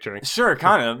I'm picturing. Sure,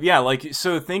 kind of. Yeah, like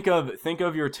so think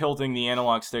of your tilting the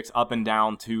analog sticks up and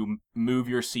down to move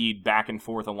your seed back and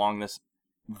forth along this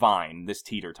vine, this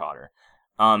teeter-totter.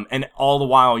 And all the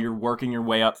while, you're working your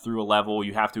way up through a level.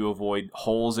 You have to avoid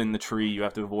holes in the tree. You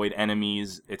have to avoid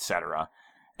enemies, etc.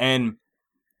 And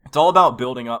it's all about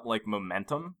building up like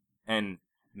momentum and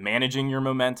managing your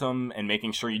momentum and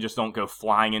making sure you just don't go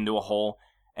flying into a hole.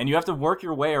 And you have to work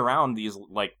your way around these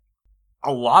like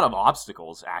a lot of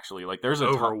obstacles. Actually, like there's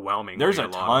a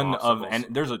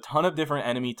ton of different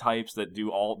enemy types that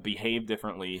do all behave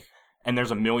differently, and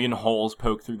there's a million holes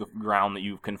poked through the ground that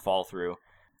you can fall through.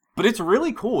 But it's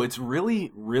really cool. It's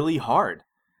really, really hard.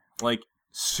 Like,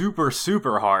 super,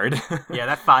 super hard. Yeah,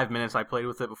 that 5 minutes I played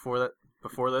with it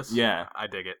before this. Yeah. I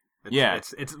dig it.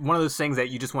 It's one of those things that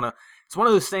you just want to... It's one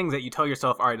of those things that you tell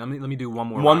yourself, all right, let me do one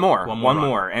more. One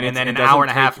more. And then an hour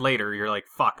and a half later, you're like,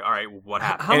 fuck, all right, what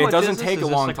happened? How and much it doesn't is this? take is a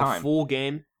this long like time. A full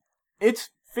game?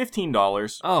 It's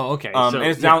 $15. Oh, okay. And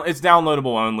it's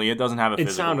downloadable only. It doesn't have a physical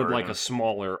version. It sounded like version. a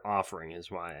smaller offering, is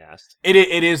why I asked. It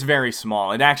is very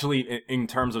small. It actually, in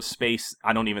terms of space,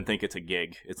 I don't even think it's a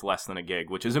gig. It's less than a gig,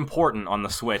 which is important on the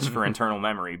Switch for internal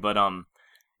memory. But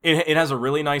it has a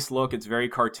really nice look. It's very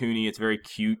cartoony. It's very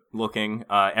cute looking.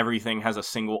 Everything has a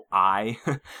single eye.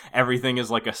 Everything is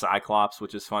like a Cyclops,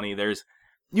 which is funny.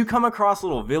 You come across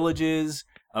little villages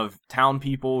of town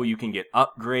people. You can get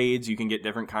upgrades. You can get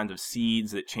different kinds of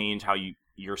seeds that change how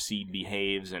your seed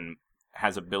behaves and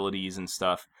has abilities and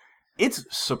stuff. It's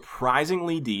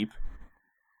surprisingly deep,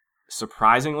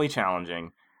 surprisingly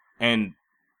challenging, and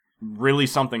really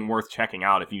something worth checking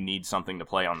out if you need something to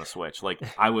play on the Switch. Like,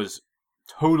 I was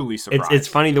totally surprised. It's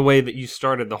funny the way that you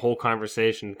started the whole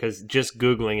conversation, because just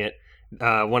Googling it,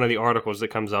 one of the articles that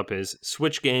comes up is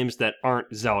Switch games that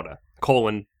aren't Zelda,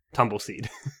 Tumbleseed.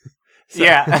 So,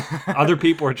 yeah. Other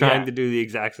people are trying to do the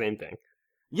exact same thing.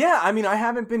 Yeah, I mean, I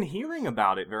haven't been hearing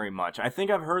about it very much. I think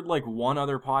I've heard, like, one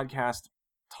other podcast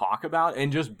talk about it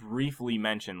and just briefly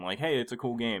mention, like, hey, it's a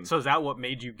cool game. So is that what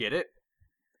made you get it?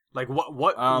 Like,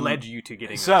 what led you to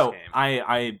getting this So, game?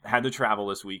 I had to travel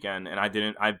this weekend, and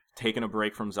I've taken a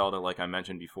break from Zelda, like I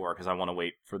mentioned before, because I want to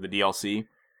wait for the DLC.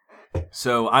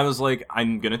 So, I was like,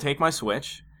 I'm going to take my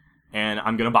Switch, and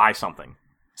I'm going to buy something.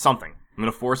 I'm going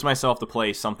to force myself to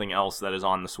play something else that is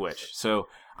on the Switch. So,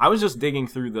 I was just digging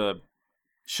through the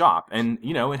shop, and,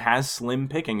 it has slim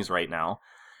pickings right now.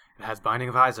 It has Binding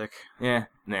of Isaac. Yeah,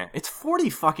 nah. It's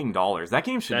 $40 fucking. That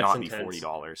game should That's not intense. be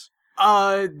 $40.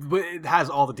 It has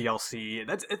all the DLC.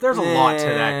 There's a lot to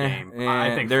that game.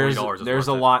 I think $40 is there's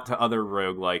worth a it. lot to other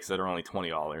roguelikes that are only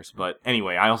 $20. But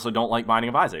anyway, I also don't like Binding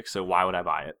of Isaac, so why would I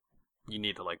buy it? You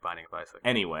need to like Binding of Isaac.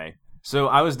 Anyway, so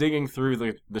I was digging through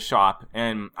the shop,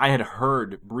 and I had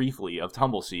heard briefly of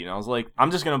Tumbleseed, and I was like,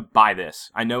 I'm just gonna buy this.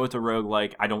 I know it's a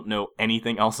roguelike. I don't know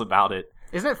anything else about it.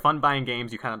 Isn't it fun buying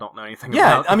games you kind of don't know anything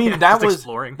Yeah, about? I mean, that was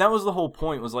exploring. That was the whole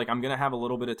point, was like, I'm gonna have a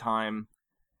little bit of time.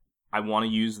 I want to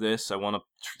use this. I want to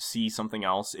see something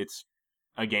else. It's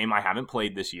a game I haven't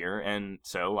played this year, and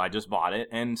so I just bought it,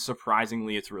 and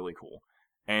surprisingly, it's really cool.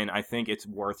 And I think it's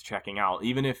worth checking out,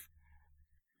 even if,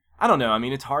 I don't know, I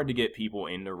mean, it's hard to get people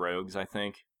into Rogues, I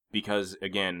think, because,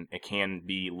 again, it can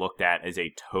be looked at as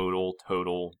a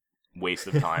total waste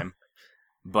of time.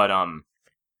 But,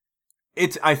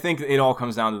 I think it all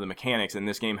comes down to the mechanics, and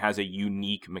this game has a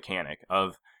unique mechanic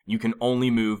of, you can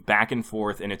only move back and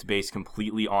forth, and it's based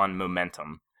completely on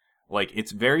momentum. Like,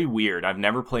 it's very weird. I've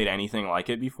never played anything like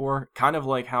it before. Kind of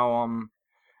like how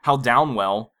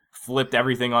Downwell flipped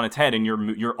everything on its head, and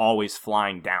you're always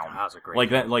flying down. That was a great like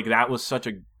game. that was such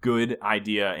a good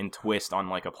idea and twist on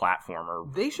like a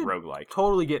platformer. They should roguelike.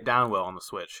 totally get Downwell on the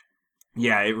Switch.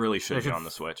 Yeah, it really should They be should on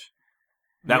the Switch.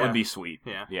 That Yeah. would be sweet.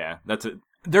 Yeah.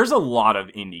 There's a lot of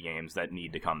indie games that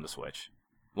need to come to Switch,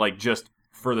 like just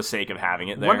for the sake of having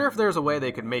it there. Wonder if there's a way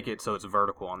they could make it so it's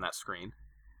vertical on that screen.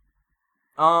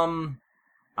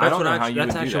 I don't know how you would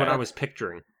That's do actually that. what I was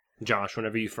picturing, Josh.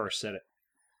 Whenever you first said it.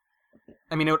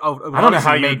 I mean, it would I don't know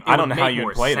how obviously you- make- I it don't would know how make you'd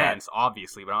more play that. sense,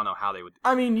 obviously, but I don't know how they would.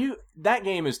 I mean, that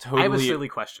game is totally. I have a silly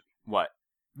question. What?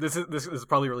 This is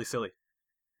probably really silly.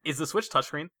 Is the Switch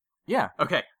touchscreen? Yeah,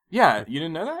 Okay, yeah. You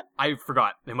didn't know that? I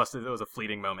forgot. It was a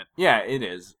fleeting moment. Yeah, it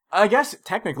is. I guess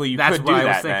technically you That's could what do I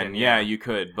was that then. thinking, Yeah, yeah. you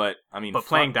could. But I mean, But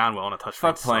playing Downwell on a touchscreen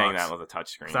fuck playing sucks. that with a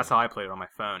touchscreen. 'Cause that's how I played it on my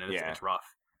phone, and Yeah. it's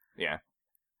rough.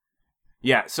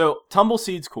 Yeah. So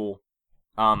Tumbleseed's cool.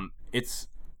 It's.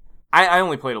 I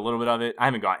only played a little bit of it. I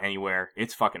haven't got anywhere.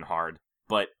 It's fucking hard,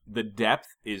 but the depth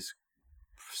is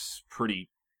pretty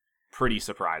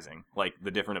surprising. Like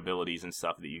the different abilities and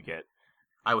stuff that you get.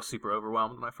 I was super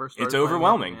overwhelmed when I first started It's playing it,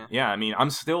 overwhelming. yeah. Yeah, I mean, I'm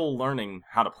still learning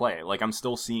how to play. Like, I'm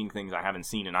still seeing things I haven't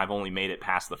seen, and I've only made it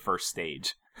past the first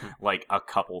stage, like, a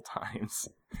couple times.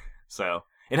 So,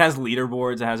 it has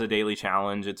leaderboards, it has a daily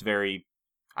challenge, it's very...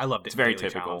 I loved it. It's very daily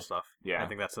typical. challenge stuff. Yeah. I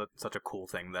think that's such a cool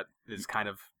thing that is kind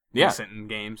of Yeah. decent in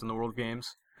games, in the world of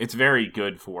games. It's very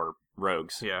good for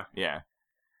rogues. Yeah. Yeah.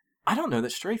 I don't know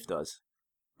that Strafe does.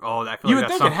 Oh, I feel You like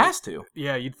would that's think it something- has to,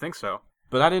 Yeah, you'd think so.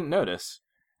 but I didn't notice.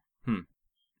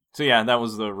 So yeah, that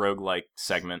was the roguelike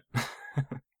segment.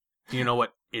 Do you know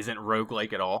what isn't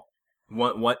roguelike at all?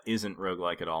 What isn't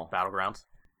roguelike at all? Battlegrounds.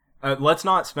 Let's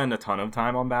not spend a ton of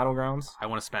time on Battlegrounds. I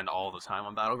want to spend all the time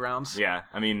on Battlegrounds. Yeah,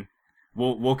 I mean,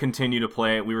 we'll continue to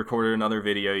play it. We recorded another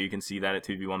video. You can see that at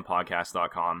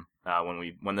 2v1podcast.com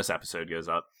when this episode goes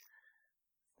up.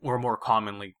 Or more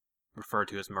commonly referred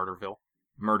to as Murderville.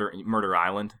 Murder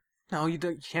Island. No, you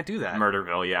can't do that.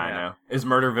 Murderville, yeah, I Yeah. know. Is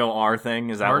Murderville our thing?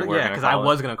 Is that what we're yeah, gonna because call I it?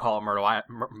 was going to call it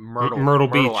Myrtle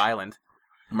Beach. Island.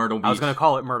 Myrtle Beach. I was going to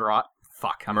call it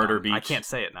Fuck. I'm Murder done. Beach. I can't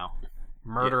say it now.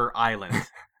 Murder Island.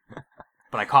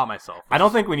 But I caught myself. I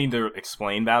don't think we need to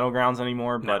explain Battlegrounds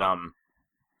anymore, No. but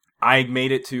I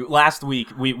made it to last week.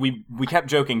 We kept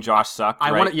joking Josh sucked.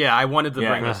 I right? wanted to Yeah.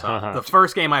 bring this up. The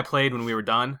first game I played when we were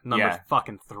done, number Yeah.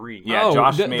 fucking 3. Yeah,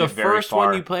 Josh made the it very first far.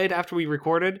 one you played after we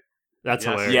recorded. That's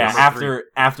Yes. hilarious. Yeah, Number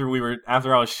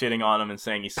after I was shitting on him and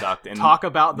saying he sucked. And Talk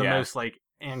about the yeah. most like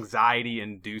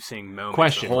anxiety-inducing moments.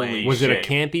 Question: of playing. Was it a shit.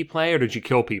 campy play or did you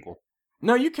kill people?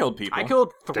 No, you killed people. I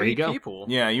killed There 3 you go. people.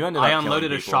 Yeah, you ended up I killing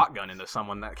unloaded a people. shotgun into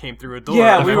someone that came through a door.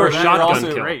 Yeah, I we remember were that. shotgun That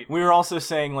was kill. great. We were also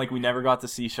saying like we never got to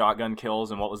see shotgun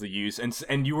kills and what was the use,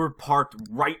 and you were parked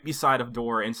right beside a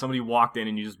door and somebody walked in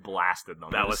and you just blasted them.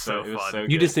 That It was so it was fun. so You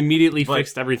good. just immediately But-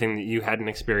 fixed everything that you hadn't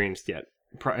experienced yet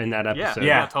in that Yeah, episode.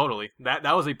 yeah, totally. That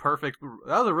was a perfect.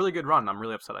 That was a really good run. I'm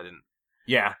really upset I didn't.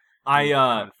 yeah.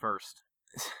 win first.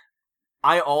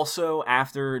 I also,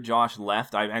 after Josh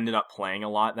left, I ended up playing a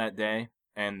lot that day,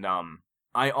 and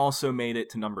I also made it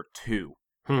to number 2,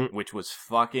 Hmm. which was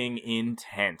fucking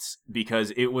intense because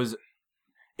it was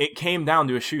it came down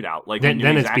to a shootout. Like then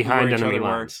exactly it's behind where each enemy other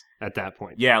were. lines at that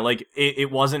point. Yeah, like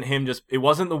it wasn't him it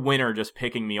wasn't the winner just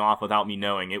picking me off without me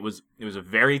knowing. It was a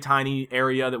very tiny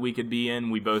area that we could be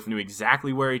in. We both knew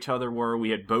exactly where each other were.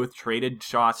 We had both traded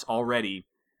shots already.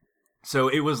 So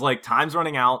it was like time's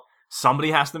running out. Somebody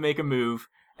has to make a move,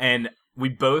 and we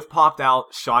both popped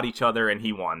out, shot each other, and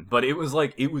he won. But it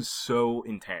was so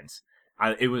intense.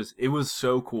 It was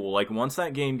so cool. Like once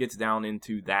that game gets down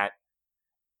into that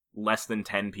less than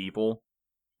 10 people,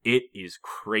 it is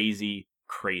crazy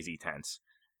tense.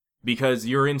 Because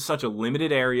you're in such a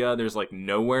limited area, there's like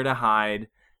nowhere to hide.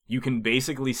 You can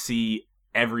basically see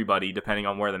everybody depending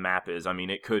on where the map is. I mean,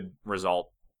 it could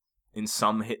result in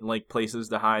some places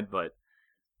to hide, but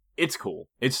it's cool.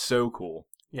 It's so cool.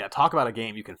 Yeah, talk about a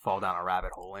game you can fall down a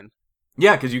rabbit hole in.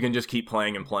 Yeah, because you can just keep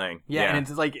playing and playing. Yeah, and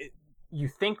it's like you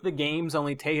think the games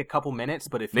only take a couple minutes,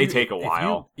 but if they take a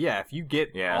while. If you get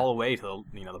all the way to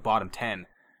the bottom 10,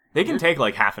 they can take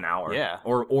like half an hour. Yeah,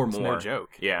 or more. It's no joke.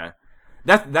 Yeah,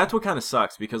 that's what kind of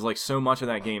sucks, because like so much of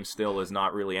that game still is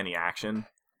not really any action.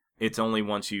 It's only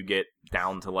once you get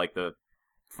down to like the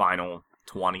final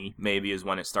 20 maybe is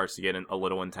when it starts to get a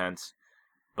little intense.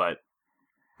 But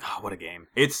what a game!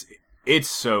 It's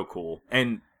so cool.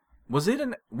 And was it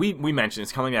we mentioned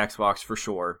it's coming to Xbox for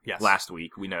sure. Yes. Last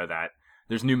week, we know that.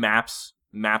 There's new maps.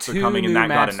 Maps are coming, and that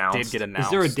got announced. Did get announced.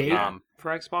 Is there a date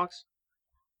for Xbox?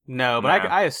 No, but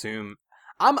I assume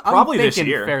I'm probably thinking this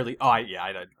year. Fairly. Oh, I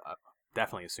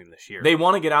definitely assume this year. They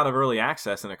want to get out of early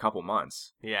access in a couple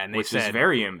months. Yeah, and which is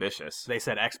very ambitious. They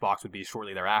said Xbox would be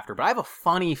shortly thereafter, but I have a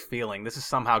funny feeling this is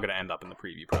somehow going to end up in the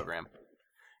preview program.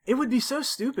 It would be so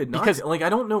stupid, because I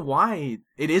don't know why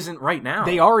it isn't right now.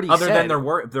 They already other said,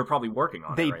 than they're probably working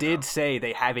on it. They right did now. say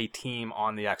they have a team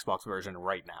on the Xbox version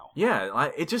right now. Yeah,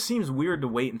 it just seems weird to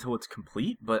wait until it's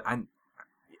complete, but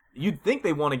you'd think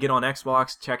they want to get on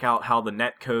Xbox, check out how the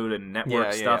netcode and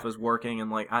network stuff is working, and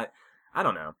like I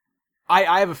don't know.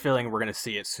 I have a feeling we're going to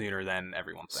see it sooner than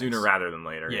everyone thinks. Sooner rather than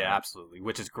later. Yeah, absolutely,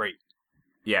 which is great.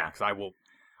 Yeah, because I will,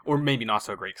 or maybe not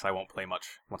so great because I won't play much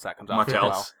once that comes out. Much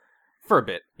else for a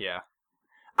bit. Yeah.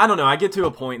 I don't know. I get to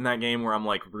a point in that game where I'm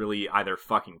like really either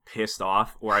fucking pissed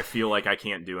off or I feel like I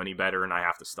can't do any better and I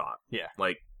have to stop. Yeah.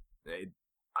 Like,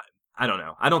 I don't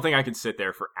know. I don't think I could sit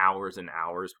there for hours and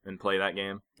hours and play that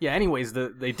game. Yeah, anyways,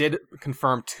 they did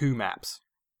confirm 2 maps.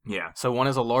 Yeah. So one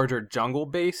is a larger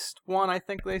jungle-based one, I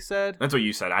think they said. That's what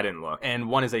you said. I didn't look. And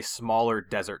one is a smaller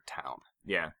desert town.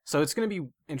 Yeah. So it's going to be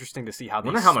interesting to see how I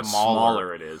wonder how much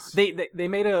smaller it is.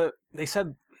 They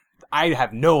said... I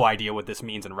have no idea what this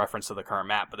means in reference to the current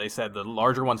map, but they said the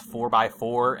larger one's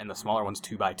 4x4 and the smaller one's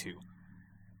 2x2.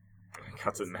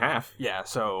 Cuts it in half. Yeah,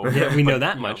 so... Yeah, we know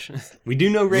that much. We do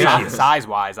know ratios.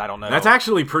 Size-wise, I don't know. That's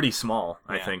actually pretty small,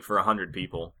 I think, for 100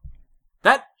 people.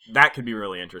 That could be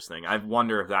really interesting. I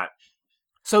wonder if that...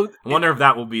 if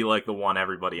that will be like the one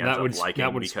everybody ends up liking.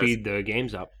 That would speed the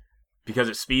games up. Because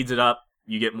it speeds it up,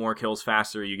 you get more kills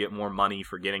faster, you get more money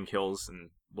for getting kills,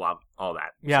 and... blah, all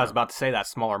that. Yeah, I was about to say that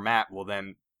smaller map will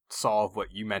then solve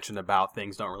what you mentioned about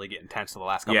things don't really get intense for the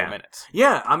last couple of minutes.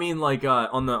 Yeah, I mean, like,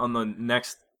 on the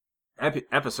next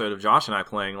episode of Josh and I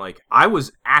playing, like, I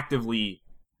was actively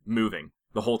moving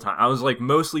the whole time. I was, like,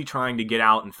 mostly trying to get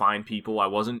out and find people. I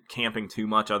wasn't camping too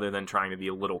much other than trying to be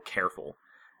a little careful.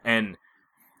 And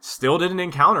still didn't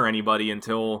encounter anybody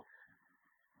until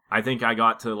I think I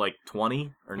got to, like,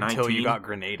 20 or 19. Until you got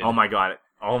grenaded. Oh, my God.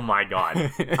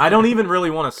 I don't even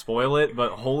really want to spoil it,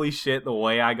 but holy shit, the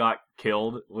way I got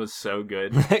killed was so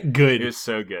good. Good. It was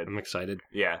so good. I'm excited.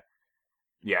 Yeah.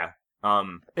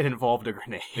 It involved a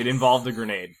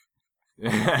grenade.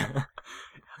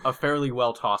 A fairly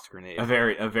well-tossed grenade. A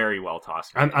very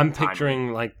well-tossed grenade. I'm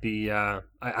picturing like the...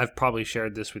 I've probably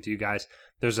shared this with you guys.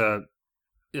 There's a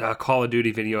Call of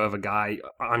Duty video of a guy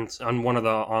on one of the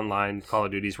online Call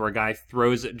of Duties where a guy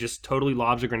just totally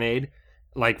lobs a grenade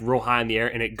like real high in the air,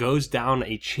 and it goes down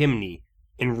a chimney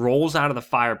and rolls out of the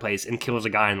fireplace and kills a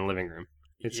guy in the living room.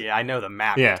 I know the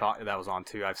map that was on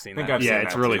too. I've seen that.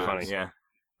 It's really funny. Yeah,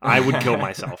 I would kill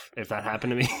myself if that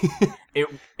happened to me.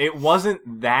 It wasn't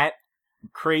that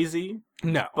crazy,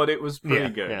 no, but it was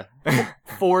pretty good. Yeah.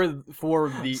 for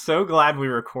the so glad we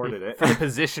recorded it. For the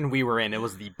position we were in, it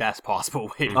was the best possible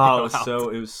way to go out.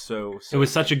 It was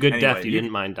such a good death. You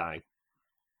didn't mind dying.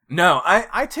 No,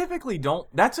 I typically don't.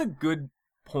 That's a good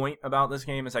point about this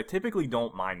game is I typically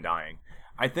don't mind dying.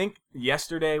 I think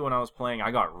yesterday when I was playing,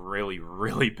 I got really,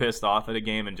 really pissed off at a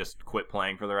game and just quit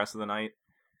playing for the rest of the night.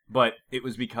 But it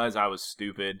was because I was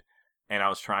stupid and I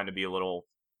was trying to be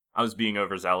I was being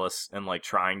overzealous and like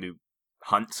trying to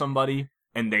hunt somebody,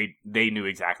 and they knew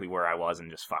exactly where I was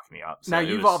and just fucked me up. So now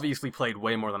you've obviously played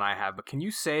way more than I have, but can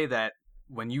you say that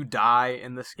when you die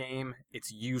in this game,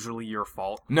 it's usually your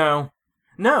fault.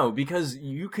 No, because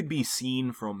you could be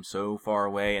seen from so far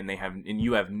away, and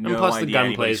you have no And plus idea the gunplay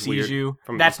anybody is sees weird. you.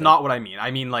 That's not what I mean.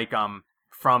 I mean like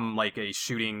from like a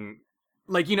shooting.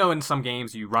 Like, you know, in some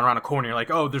games, you run around a corner, you're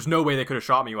like, oh, there's no way they could have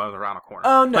shot me while I was around a corner.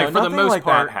 Oh, no, like, for nothing the most like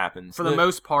part, that happens. For the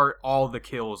most part, all the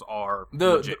kills are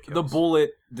legit kills. The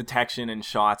bullet detection and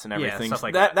shots and everything, stuff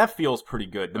like that feels pretty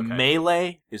good. The Okay.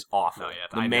 melee is awful. Oh, yeah,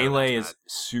 the I know melee that's is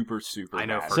super, super I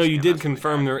know bad. first- So you Yeah, did that's really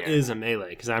confirm bad, there is a melee,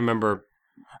 because I remember.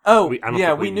 Oh, I don't yeah,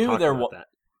 think we even knew talked there about was. that.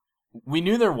 We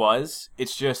knew there was.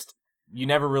 It's just you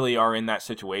never really are in that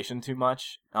situation too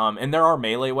much. And there are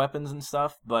melee weapons and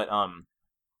stuff, but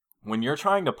when you're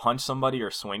trying to punch somebody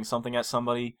or swing something at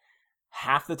somebody,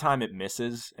 half the time it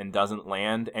misses and doesn't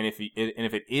land. And if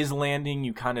it is landing,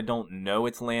 you kind of don't know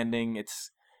it's landing.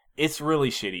 It's really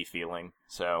shitty feeling.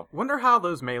 So Wonder how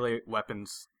those melee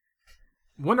weapons...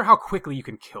 Wonder how quickly you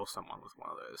can kill someone with one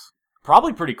of those.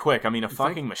 probably pretty quick. I mean, a think?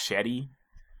 fucking machete.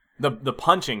 The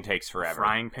punching takes forever.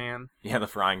 Frying pan. Yeah, the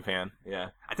frying pan. Yeah.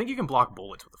 I think you can block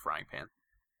bullets with a frying pan.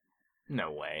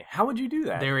 No way. How would you do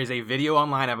that? There is a video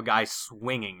online of a guy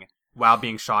swinging while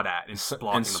being shot at and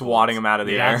blocking and the swatting bullets. him out of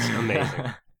the That's air.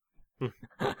 amazing.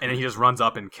 And then he just runs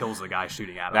up and kills the guy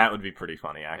shooting at him. That would be pretty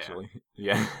funny, actually.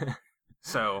 Yeah.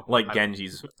 So Like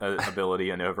Genji's ability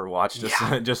in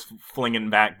Overwatch, just flinging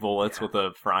back bullets with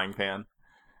a frying pan.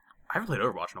 I haven't played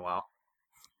Overwatch in a while.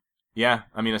 Yeah,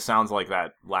 I mean, it sounds like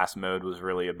that last mode was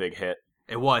really a big hit.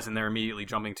 It was, and they're immediately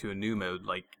jumping to a new mode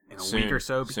like in a Soon, week or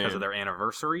so because soon. of their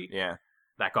anniversary. Yeah.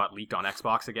 That got leaked on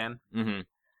Xbox again. Mm-hmm.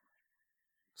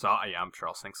 So yeah, I'm sure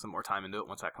I'll sink some more time into it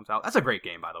once that comes out. That's a great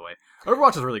game, by the way.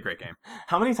 Overwatch is a really great game.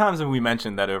 How many times have we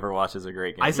mentioned that Overwatch is a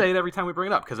great game? I say it every time we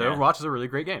bring it up because Yeah. Overwatch is a really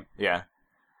great game. Yeah.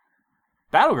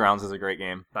 Battlegrounds is a great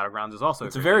game. Battlegrounds is also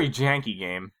It's a great very game. janky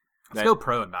game. Let's go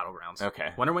pro in Battlegrounds.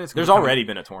 Okay. Wonder when it's There's gonna come already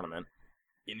been a tournament.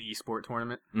 in an esport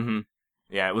tournament. Mm-hmm.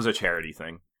 Yeah, it was a charity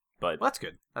thing. But Well, that's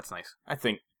good. That's nice. I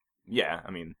think, yeah,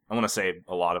 I mean, I want to say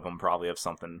a lot of them probably have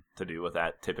something to do with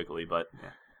that typically, but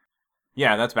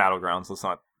yeah, that's Battlegrounds. Let's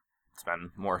not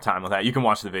spend more time with that. You can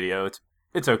watch the video.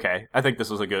 It's okay. I think this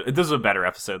was a better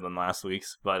episode than last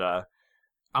week's, but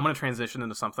I'm gonna transition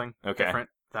into something different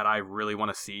that I really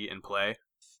want to see and play.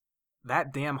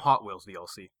 That damn Hot Wheels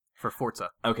DLC for Forza.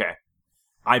 okay.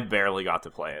 I barely got to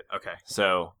play it. Okay.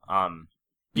 So,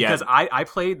 Because yeah. I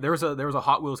played there was a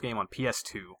Hot Wheels game on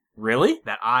PS2 Really?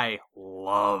 that I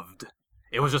loved.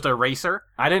 It was just a racer.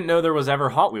 I didn't know there was ever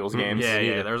Hot Wheels games.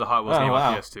 Yeah. There was a Hot Wheels Oh, game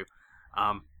wow. on PS2.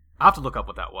 I'll have to look up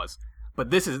what that was. But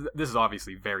this is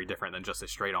obviously very different than just a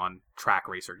straight on track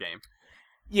racer game.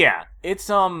 Yeah, it's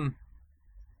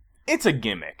a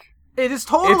gimmick. It is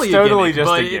totally It's a totally gimmick, just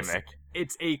but a gimmick.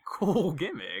 It's a cool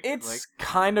gimmick. It's like,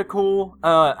 kind of cool.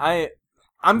 I'm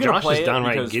gonna Josh play is it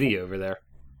downright because giddy over there.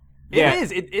 Yeah. It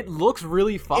is. It looks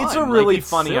really fun. it's a Like, really it's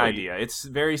funny silly. idea. It's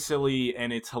very silly,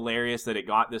 and it's hilarious that it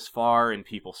got this far, and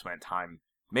people spent time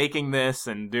making this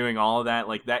and doing all of that.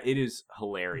 Like that, it is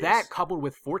hilarious. That coupled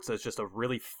with Forza is just a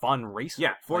really fun racer.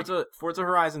 Yeah, Forza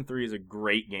Horizon 3 is a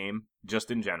great game,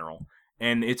 just in general.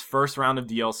 And its first round of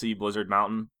DLC, Blizzard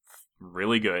Mountain,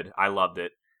 really good. I loved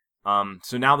it.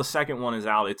 So now the second one is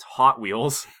out. It's Hot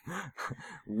Wheels.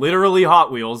 Literally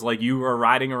Hot Wheels. Like, you are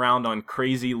riding around on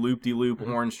crazy loop-de-loop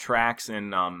orange tracks,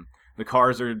 and the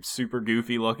cars are super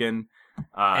goofy looking.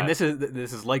 And this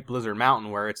is like Blizzard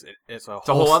Mountain, where it's a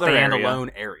whole whole other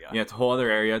standalone area. Yeah, it's a whole other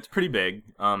area. It's pretty big.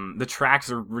 The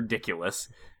tracks are ridiculous.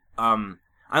 I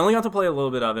only got to play a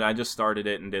little bit of it. I just started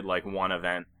it and did like one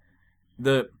event.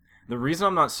 The reason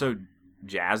I'm not so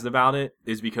jazzed about it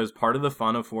is because part of the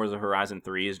fun of Forza Horizon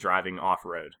 3 is driving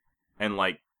off-road and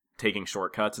like taking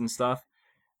shortcuts and stuff.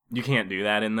 You can't do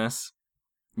that in this.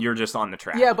 You're just on the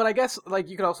track. Yeah, but I guess like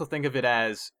you could also think of it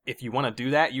as if you want to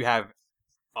do that, you have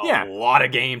a Yeah. lot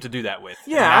of game to do that with.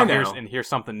 Yeah, and now I know. Here's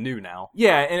something new now.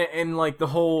 Yeah, and like the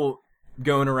whole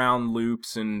going around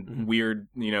loops and Mhm. weird,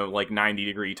 like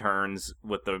 90-degree turns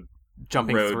with the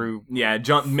Jumping road. through Yeah,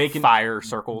 making fire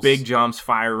circles. big jumps,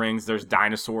 fire rings. There's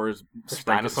dinosaurs,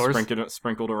 dinosaurs?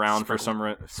 sprinkled around for some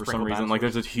Sprinkled reason. Like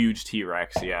dinosaurs? there's a huge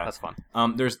T-Rex. Yeah. That's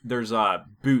fun. There's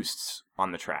boosts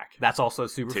on the track That's also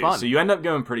super too, fun. so you end up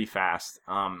going pretty fast.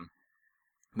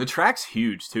 The track's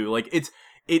huge too. Like it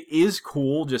is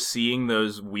cool just seeing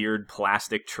those weird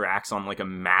plastic tracks on like a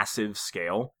massive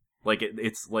scale. Like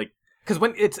it's like.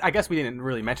 Because I guess we didn't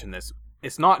really mention this.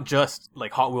 It's not just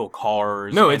like Hot Wheel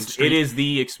cars. No, and it is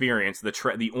the experience, the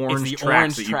orange the tracks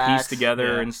orange that you tracks, piece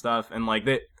together yeah. and stuff, and like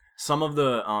that. Some of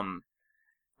the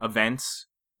events,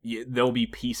 they'll be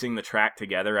piecing the track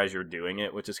together as you're doing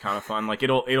it, which is kind of fun. Like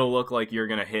it'll look like you're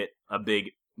gonna hit a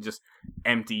big just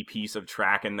empty piece of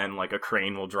track, and then like a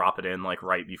crane will drop it in like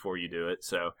right before you do it.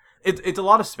 So it's a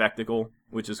lot of spectacle,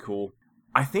 which is cool.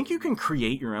 I think you can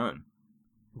create your own.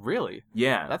 Really?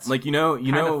 Yeah, That's like you kind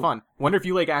know, of fun. Wonder if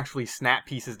you like actually snap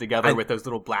pieces together with those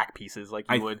little black pieces like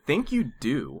you I would. think you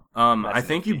do. I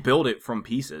think you nifty. build it from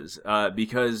pieces.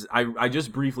 Because I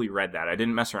just briefly read that. I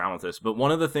didn't mess around with this, but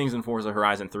one of the things in Forza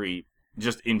Horizon 3,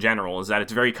 just in general, is that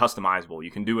it's very customizable.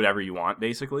 You can do whatever you want,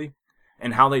 basically.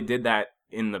 And how they did that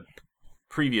in the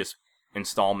previous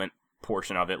installment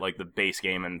portion of it, like the base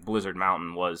game and Blizzard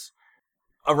Mountain, was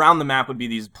around the map would be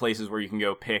these places where you can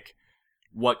go pick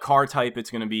what car type it's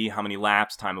going to be, how many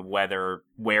laps, time of weather,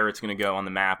 where it's going to go on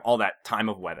the map, all that time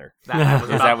of weather. That was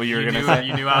Is that what you were going to say?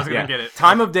 You knew I was going to get it.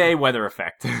 Time of day, weather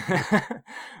effect.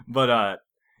 But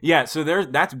yeah, so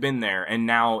that's been there, and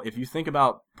now if you think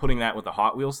about putting that with the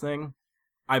Hot Wheels thing,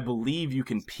 I believe you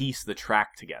can piece the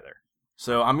track together.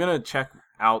 So I'm going to check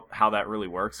out how that really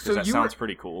works, because that sounds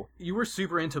pretty cool. You were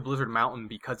super into Blizzard Mountain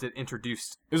because it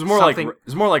introduced It was more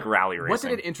like rally racing. What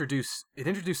did it introduce? It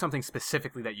introduced something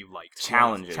specifically that you liked.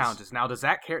 Challenges. Challenges. Now, does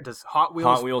Hot Wheels?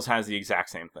 Hot Wheels has the exact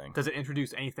same thing. Does it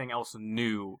introduce anything else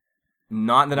new?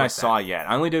 Not that I with saw that? yet.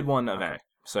 I only did one event,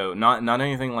 so not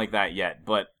anything like that yet.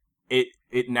 But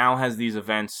it now has these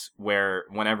events where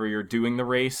whenever you're doing the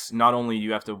race, not only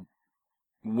you have to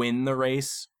win the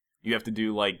race, you have to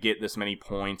do like get this many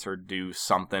points or do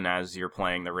something as you're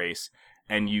playing the race,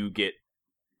 and you get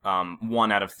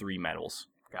 1 out of 3 medals.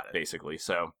 Got it. Basically.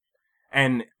 So,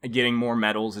 and getting more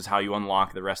medals is how you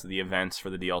unlock the rest of the events for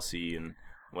the DLC and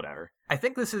whatever. I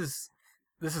think this is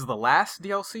the last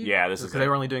DLC. Yeah, this is because they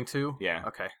were only doing 2. Yeah.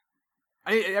 Okay.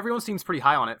 Everyone seems pretty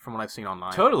high on it from what I've seen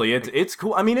online. Totally, it's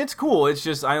cool. I mean, it's cool. It's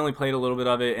just I only played a little bit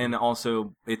of it, and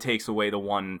also it takes away the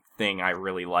one thing I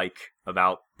really like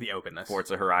about The openness.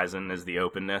 Forza Horizon is the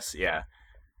openness. Yeah,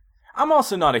 I'm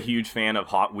also not a huge fan of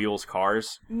Hot Wheels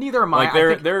cars. Neither am I.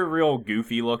 Like they're real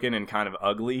goofy looking and kind of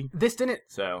ugly. This didn't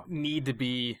So need to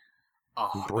be a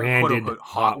Branded quote-unquote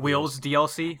Hot Hot Wheels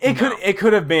DLC. it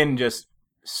could have been just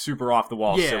super off the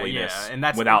wall Yeah, silliness, yeah, and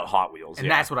that's without Hot Wheels. and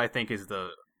yeah. that's what I think is the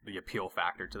appeal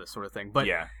factor to this sort of thing. But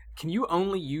yeah. can you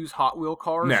only use Hot Wheel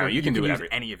cars? No, or you can do use whatever.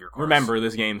 any of your cars. Remember,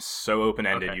 this game's so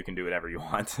open-ended, Okay. you can do whatever you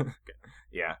want.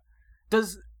 Yeah.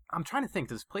 I'm trying to think.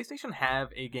 Does PlayStation have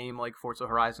a game like Forza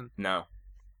Horizon? No.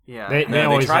 Yeah. They they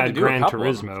always tried to had do a Gran couple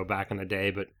of them. Turismo back in the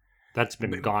day, but that's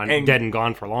been gone, and- dead and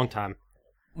gone for a long time.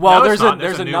 Well, No, it's not.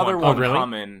 there's There's a new another one. one Oh, really?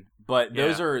 coming, but Yeah.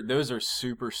 those are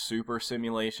super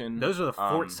simulation. Those are the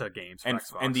Forza games for and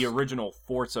Xbox. and the original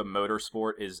Forza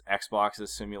Motorsport is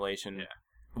Xbox's simulation, Yeah.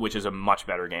 which is a much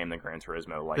better game than Gran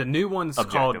Turismo. Like, the new one's called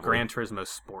objectively. Gran Turismo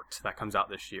Sport that comes out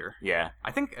this year. yeah,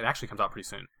 I think it actually comes out pretty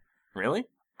soon. really?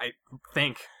 I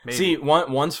think maybe. See,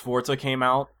 once Forza came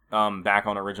out, back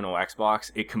on original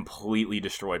Xbox, it completely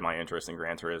destroyed my interest in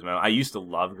Gran Turismo. I used to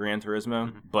love Gran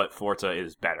Turismo, but Forza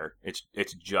is better. It's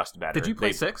just better. Did you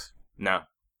play 6? No,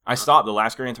 I stopped. The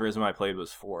last Gran Turismo I played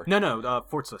was 4. No,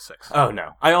 Forza 6. Oh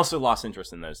no, I also lost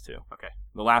interest in those 2. Okay.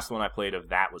 The last one I played of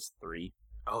that was 3.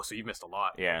 Oh, so you missed a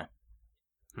lot. Yeah.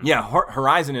 Yeah,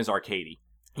 Horizon is arcadey.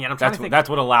 Yeah, and I'm trying That's to think. that's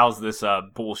what allows this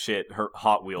bullshit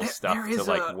Hot Wheels There- stuff there to is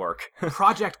like a- work,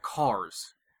 Project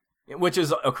Cars. which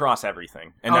is across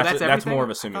everything, and Oh, that's everything? more of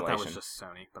a I thought simulation. that was just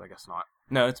Sony, but I guess not.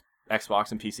 No, it's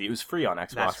Xbox and PC. It was free on Xbox.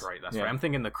 That's right. That's Yeah. right. I'm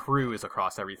thinking the Crew is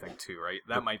across everything too, right?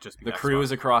 That might just be The Xbox. Crew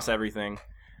is across everything.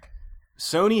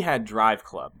 Sony had Drive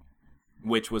Club,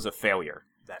 which was a failure,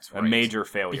 That's a right. major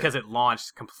failure, because it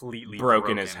launched completely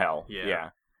broken as hell.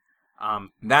 Yeah.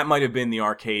 That might have been the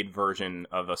arcade version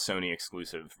of a Sony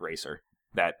exclusive racer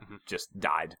that Mhm. just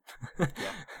died.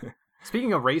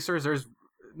 Speaking of racers, there's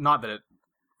not that it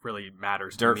really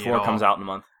matters. Dirt to me 4 at all. comes out in a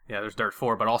month. Yeah, there's Dirt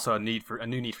 4, but also a new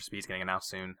Need for Speed's getting announced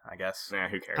soon, I guess. Nah,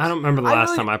 who cares? I don't remember the I last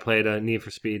really- time I played Need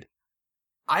for Speed.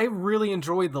 I really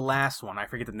enjoyed the last one. I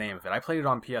forget the name of it. I played it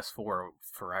on PS4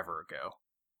 forever ago.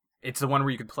 It's the one where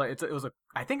you could play.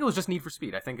 I think it was just Need for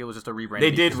Speed. I think it was just a rebrand.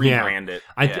 They did Yeah. rebrand it.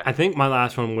 I think my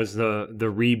last one was the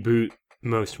reboot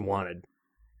Most Wanted.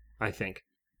 I think.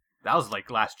 That was like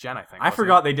last gen, I think. I wasn't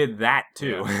forgot they did that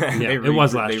too. Yeah, They it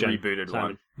was last They gen. rebooted Simon.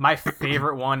 one. it? My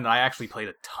favorite one that I actually played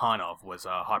a ton of was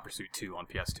Hot Pursuit 2 on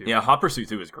PS2. Yeah, Hot Pursuit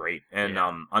 2 was great, and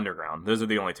Yeah. Underground. Those are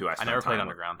the only 2 I spent never played time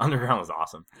with. Underground. Underground was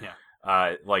awesome.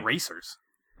 Yeah. Like Racers.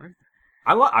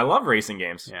 I love racing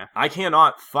games. Yeah. I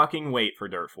cannot fucking wait for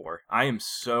Dirt 4. I am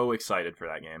so excited for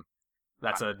that game.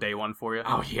 That's a day one for you.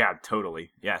 Oh yeah, totally.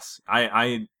 Yes.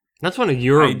 I That's one of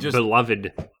your I just-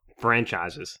 beloved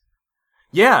franchises.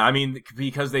 yeah, I mean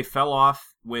because they fell off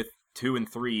with 2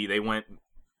 and 3, they went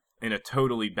in a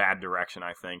totally bad direction,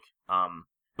 I think.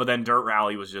 But then Dirt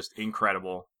Rally was just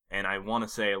incredible, and I want to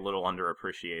say a little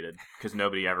underappreciated because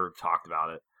nobody ever talked about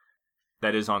it.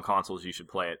 That is on consoles, you should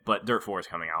play it. But Dirt 4 is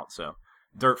coming out, so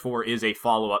Dirt 4 is a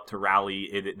follow-up to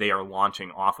Rally. They are launching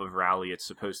off of Rally. It's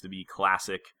supposed to be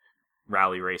classic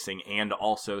rally racing and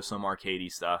also some arcadey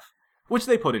stuff, which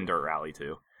they put in Dirt Rally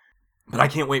too. But I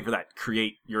can't wait for that.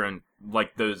 Create your own,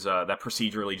 like those that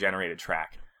procedurally generated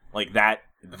track, like that.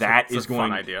 That is going.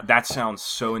 Fun idea. That sounds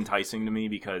so enticing to me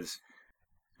because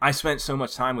I spent so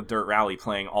much time with Dirt Rally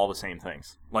playing all the same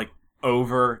things, like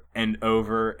over and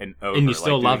over and over, And you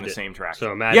still like, loved doing the it. same track.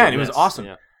 So imagine yeah, and it was this. awesome.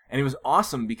 Yeah. And it was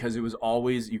awesome because it was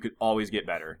always, you could always get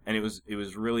better, and it was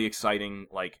really exciting,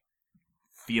 like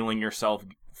feeling yourself,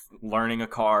 learning a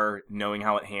car, knowing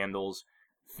how it handles,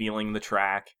 feeling the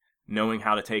track, knowing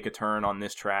how to take a turn on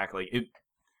this track. Like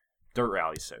Dirt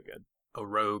Rally's so good. A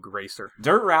rogue racer.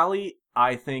 Dirt Rally,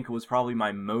 I think, was probably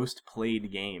my most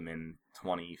played game in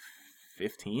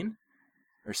 2015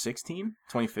 or 16,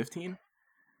 2015.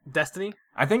 Destiny?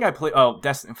 I think I played.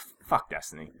 Destiny. Fuck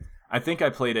Destiny. I think I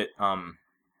played it.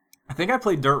 I think I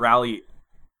played Dirt Rally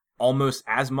almost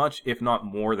as much, if not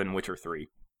more, than Witcher 3.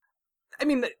 I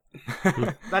mean,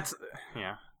 that's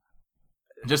yeah.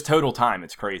 Just total time,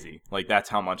 it's crazy. Like that's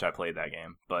how much I played that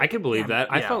game. But I could believe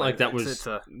that. I yeah, felt but like that it's was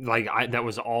a- that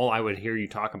was all I would hear you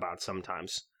talk about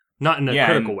sometimes. Not in a Yeah,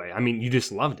 critical and- way. I mean, you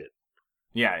just loved it.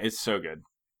 yeah, it's so good,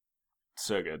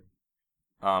 so good.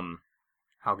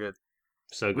 How good?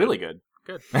 So good. Really good.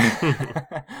 Good.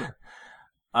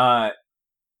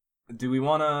 Do you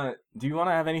wanna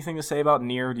have anything to say about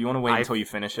Nier? Do you want to wait until you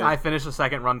finish it? I finished the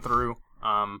second run through.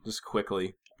 Just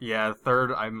quickly. Yeah, the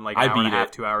third. I'm like I an hour and a beat half,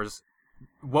 it. 2 hours.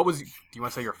 What was? Do you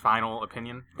want to say your final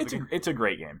opinion? of the game? It's a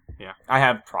great game. Yeah. I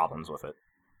have problems with it.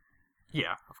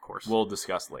 Yeah, of course. We'll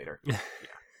discuss later.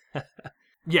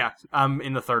 yeah, I'm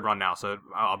in the third run now, so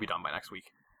I'll be done by next week.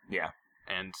 Yeah.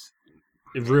 And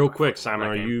Real quick, That Simon,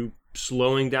 are game. you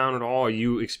slowing down at all? Are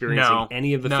you experiencing No.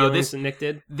 any of the No, feelings that Nick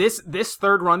did? this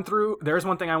third run through, there's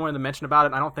one thing I wanted to mention about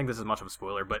it. I don't think this is much of a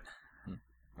spoiler, but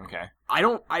Okay.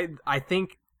 I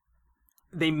think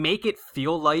they make it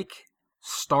feel like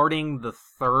starting the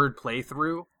third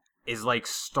playthrough is like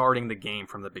starting the game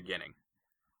from the beginning.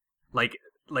 Like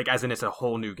as in it's a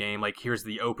whole new game. Like here's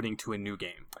the opening to a new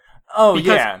game. Oh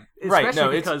Because- yeah, right. No,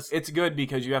 especially it's because- it's good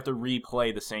because you have to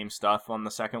replay the same stuff on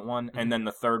the second one, and then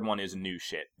the third one is new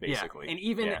shit, basically. Yeah. And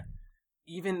Yeah.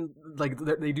 even like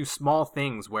they do small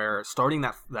things where starting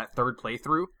that third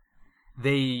playthrough,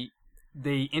 they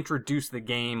introduce the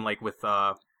game like with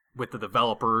the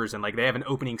developers, and like they have an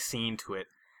opening scene to it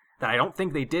that I don't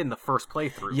think they did in the first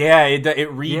playthrough. Yeah, it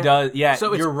redoes. Yeah,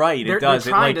 So you're right. They're, It does.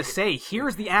 They're trying it, like, to say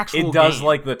here's the actual. it does game.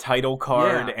 like the title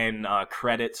card Yeah. and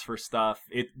credits for stuff.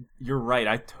 You're right.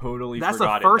 I totally That's the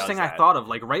forgot first it does thing that. I thought of.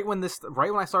 Like right when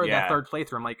I started Yeah. that third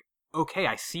playthrough, I'm like, okay,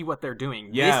 I see what they're doing.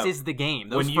 Yeah. This is the game.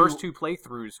 Those When first you- two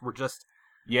playthroughs were just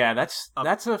Yeah, that's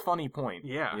a funny point.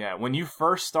 Yeah. Yeah. When you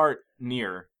first start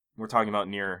Nier, we're talking about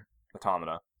Nier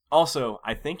Automata. Also,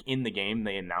 I think in the game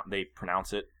they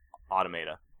pronounce it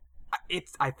Automata.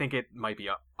 I think it might be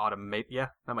automate. Yeah,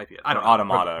 that might be it. I don't or know.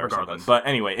 Automata or Regardless. something. But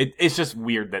anyway, it's just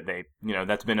weird that they,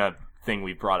 that's been a thing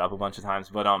we've brought up a bunch of times.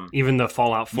 But Even the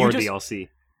Fallout 4 You just- DLC.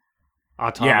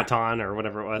 Automaton or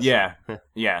whatever it was. yeah,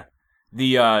 yeah.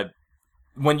 The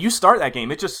when you start that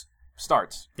game, it just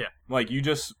starts. Yeah. Like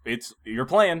you're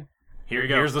playing. Here you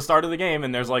go. Here's the start of the game,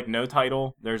 and there's like no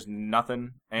title, there's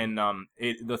nothing, and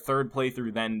the third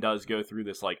playthrough then does go through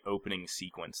this like opening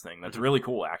sequence thing. That's really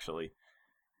cool, actually.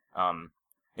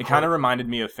 It kind of reminded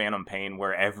me of Phantom Pain,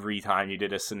 where every time you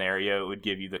did a scenario, it would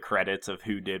give you the credits of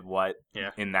who did what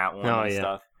Yeah. in that one Oh, and yeah.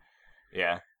 stuff.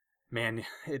 Yeah. Man,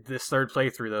 this third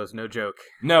playthrough though is no joke.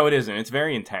 No, it isn't. It's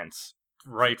very intense.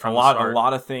 Right A from lot, the a start.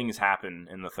 lot of things happen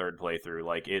in the third playthrough.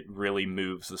 Like it really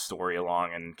moves the story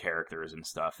along and characters and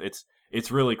stuff. It's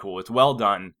really cool. It's well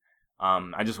done.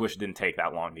 I just wish it didn't take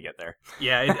that long to get there.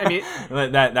 Yeah, I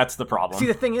mean, that's the problem. see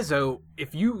the thing is though,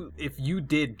 if you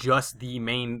did just the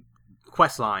main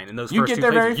quest line in those You'd first get two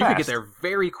there very playthroughs, you could get fast. there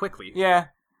very quickly. Yeah,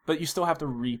 but you still have to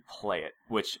replay it,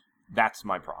 which that's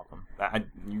my problem. I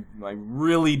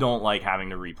really don't like having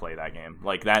to replay that game.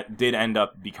 Like that did end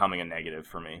up becoming a negative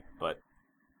for me, but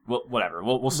whatever.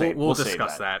 We'll save. We'll save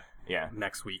discuss that Yeah,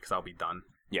 next week because I'll be done.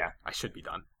 yeah, I should be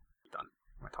done.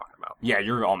 What am I talking about? yeah.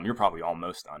 You're probably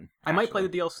almost done. I might play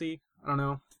actually. the DLC. I don't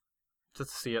know, just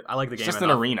to see it. I like the It's game. just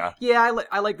enough. an arena. Yeah,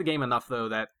 I like the game enough though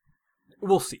that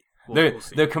we'll see. They're We'll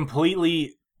see. they're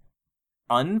completely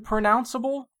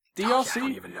unpronounceable DLC. I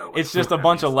don't even know. what It's just a that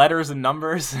bunch of means. letters and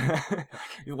numbers.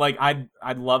 Like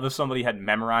I'd love if somebody had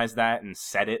memorized that and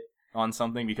said it on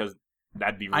something because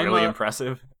that'd be really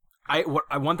impressive.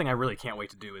 One thing I really can't wait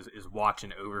to do is watch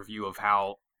an overview of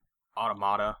how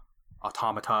Automata,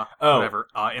 Oh. whatever,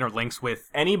 interlinks with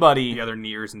Anybody, the other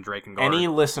Niers and Drakengard. any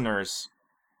listeners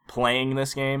playing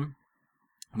this game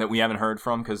that we haven't heard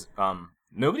from, because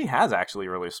nobody has actually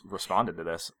really responded to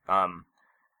this,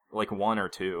 like one or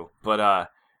two, but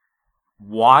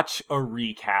watch a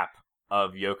recap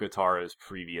of Yoko Taro's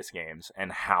previous games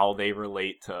and how they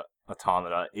relate to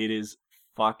Automata. It is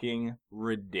fucking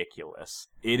ridiculous.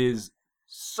 It is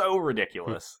so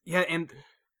ridiculous. Yeah, and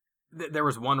there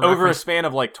was one Over a reference. span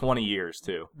of like 20 years,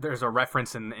 too. There's a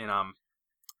reference in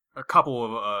a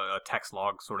couple of text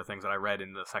log sort of things that I read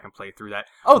in the second playthrough that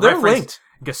Oh, they're referenced linked.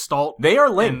 Gestalt. They are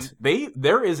linked.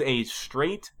 There is a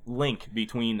straight link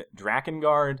between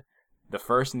Drakengard, the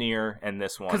first Nier, and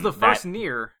this one. Because the first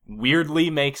Nier, weirdly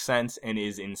makes sense and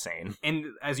is insane. and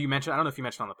as you mentioned, I don't know if you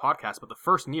mentioned on the podcast, but the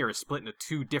first Nier is split into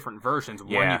two different versions.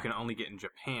 One Yeah. you can only get in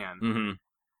Japan, Mm-hmm.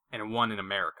 and one in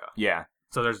America. Yeah.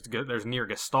 So there's Nier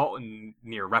Gestalt and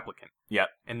Nier Replicant. Yep.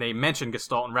 And they mention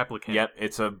Gestalt and Replicant. Yep.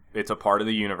 It's a part of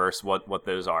the universe. What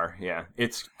those are. Yeah.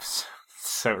 It's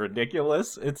so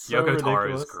ridiculous. It's so Yoko Taro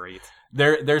ridiculous. is great.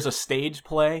 There's a stage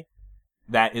play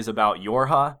that is about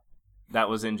Yorha that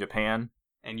was in Japan.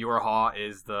 And Yorha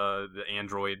is the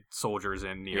android soldiers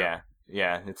in Nier.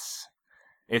 Yeah.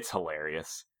 It's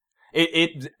hilarious.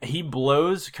 He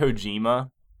blows Kojima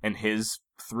and his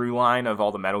through line of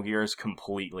all the Metal Gears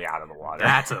completely out of the water.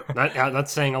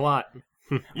 That's saying a lot.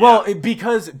 Well,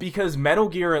 because Metal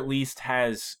Gear at least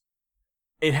has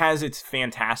its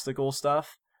fantastical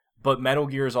stuff, but Metal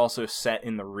Gear is also set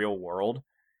in the real world.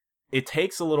 It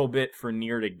takes a little bit for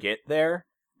Nier to get there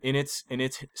in its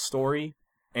story,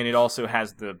 and it also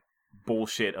has the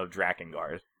bullshit of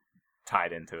Drakengard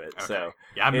tied into it. Okay. So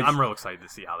yeah, it's- I'm real excited to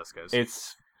see how this goes.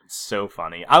 it's so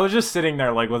funny. I was just sitting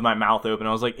there like with my mouth open.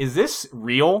 I was like, "Is this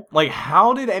real? Like,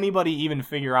 how did anybody even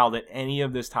figure out that any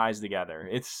of this ties together?"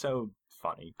 It's so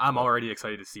funny. I'm already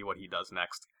excited to see what he does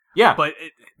next. Yeah, But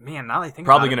man, now that I think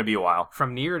probably about going to be a while. it,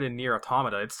 from Nier to Nier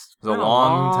Automata, it's It was a been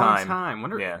long time.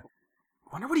 Wonder Yeah.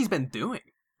 what he's been doing.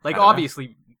 Like I don't know.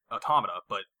 obviously Automata,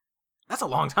 but that's a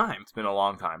long time. It's been a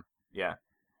long time. Yeah.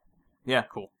 Yeah.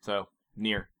 Cool. So,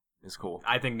 Nier is cool.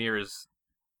 I think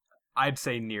I'd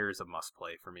say Nier is a must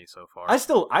play for me so far. I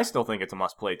still think it's a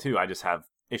must play too. I just have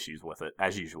issues with it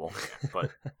as usual.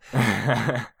 But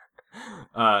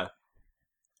I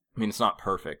mean, it's not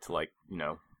perfect like,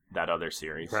 that other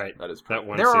series. Right. That is That perfect.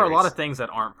 one there are a lot series. of things that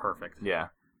aren't perfect. Yeah.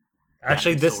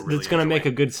 Actually, I this still really it's going to make enjoy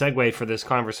a good segue for this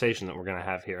conversation that we're going to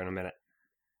have here in a minute.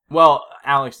 Well,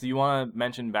 Alex, do you want to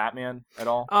mention Batman at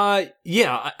all?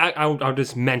 Yeah, I'll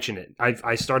just mention it.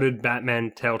 I started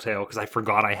Batman Telltale because I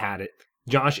forgot I had it.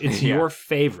 Josh, it's Yeah. your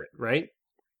favorite, right?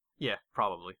 Yeah,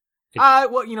 probably. It-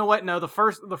 Well, you know what? No, the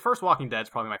first Walking Dead's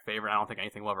probably my favorite. I don't think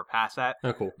anything will ever pass that.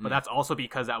 Oh, cool. But that's also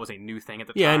because that was a new thing at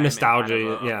the Yeah, time. and nostalgia, kind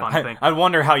of a yeah. fun thing. I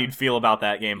wonder how you'd feel about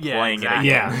that game Yeah, playing exactly.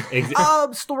 it again.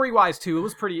 Yeah, Story wise too, it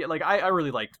was pretty. Like I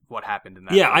really liked what happened in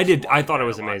that. yeah, I first did. I Walking thought it Dead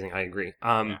was a lot. amazing. I agree.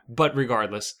 Yeah. But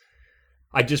regardless,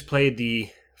 I just played the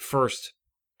first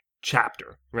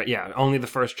chapter. Right? Yeah, only the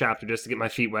first chapter just to get my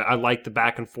feet wet. I like the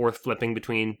back and forth flipping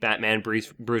between Batman,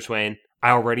 Bruce Wayne. I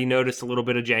already noticed a little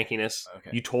bit of jankiness. Okay.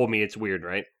 You told me it's weird,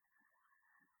 right?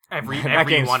 Every That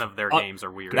game's- one of their games are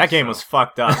weird. That game so- was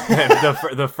fucked up.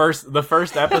 the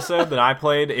first episode that I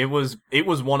played, it was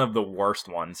one of the worst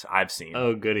ones I've seen.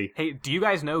 Oh, goody. Hey, do you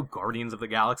guys know Guardians of the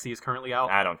Galaxy is currently out?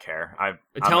 I don't care. I'm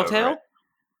Telltale? over it.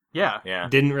 Yeah, Yeah,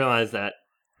 Didn't realize that.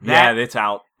 yeah, it's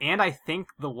out. and I think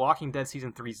The Walking Dead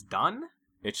season 3's done.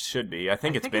 It should be. I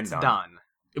think it's been done. done.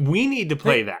 We need to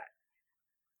play that.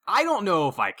 I don't know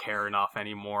if I care enough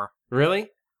anymore. Really?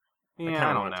 Yeah, kinda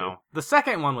I don't want know. to. The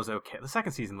second one was okay. The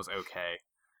second season was okay.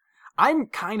 I'm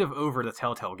kind of over the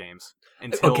Telltale games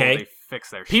until Okay. they fix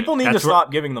their People shit. need to That's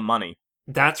stop giving them money.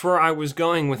 That's where I was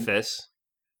going with this.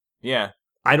 Yeah,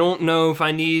 I don't know if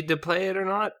I need to play it or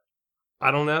not.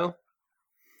 I don't know.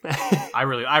 I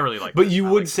really like. But this. you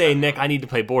I would like say, that. Nick, I need to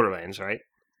play Borderlands, right?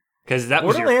 Because that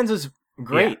was your... Borderlands is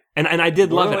great. Yeah. And I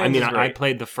did love it. I Borderlands mean, is I great.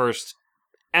 played the first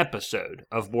episode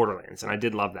of Borderlands, and I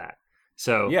did love that.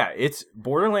 So Yeah,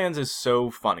 Borderlands is so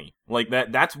funny. Like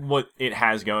that's what it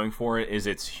has going for it is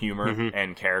its humor Mhm.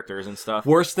 and characters and stuff.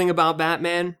 worst thing about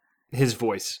Batman, his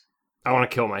voice. I want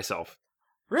to kill myself.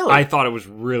 Really? I thought it was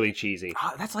really cheesy.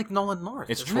 That's like Nolan North.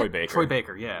 It's isn't Troy it? Baker. Troy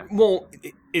Baker, yeah. Well,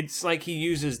 it's like he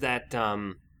uses that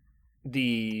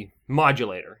the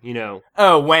modulator,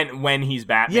 Oh, when he's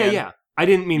Batman. Yeah. I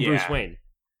didn't mean Bruce Yeah. Wayne.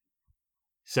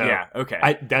 So Yeah,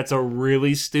 okay. that's a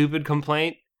really stupid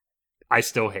complaint. I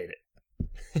still hate it.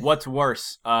 What's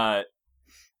worse?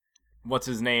 What's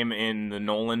his name in the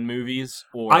Nolan movies?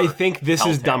 Or I think this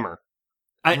is Telltale? dumber.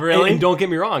 Really? And don't get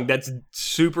me wrong, that's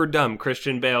super dumb.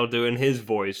 Christian Bale doing his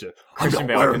voice. Christian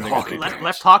Bale can think of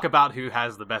Let's talk about who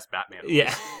has the best Batman.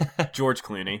 Yeah. George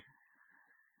Clooney.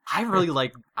 I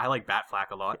like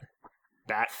Batfleck a lot.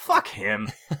 Fuck him.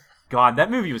 God, that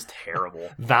movie was terrible.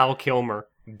 Val Kilmer,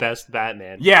 best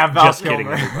Batman. Yeah, Val Just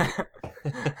Kilmer.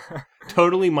 kidding.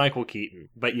 Totally Michael Keaton.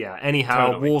 But yeah, anyhow,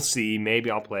 Totally. we'll see. Maybe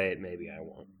I'll play it, maybe I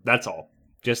won't. That's all.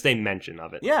 Just a mention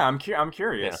of it. Yeah, I'm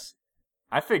curious.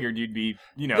 I figured you'd be,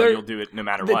 They're- you'll do it no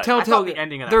matter The what. I Telltale, thought the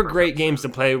ending of that they're first great episode- games to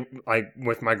play like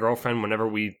with my girlfriend whenever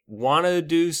we want to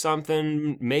do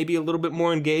something maybe a little bit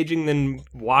more engaging than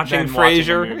watching Than watching a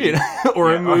Frasier, movie.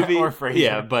 or Yeah, a movie, or Frasier.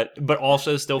 Yeah, but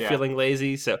also still Yeah. feeling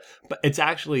lazy. So, but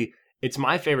it's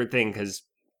my favorite thing because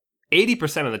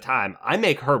 80% of the time I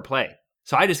make her play,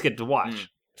 so I just get to watch. Mm.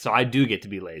 So I do get to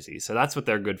be lazy. So that's what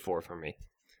they're good for me.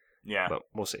 Yeah. But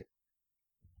we'll see.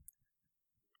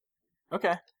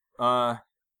 Okay. Want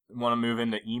to move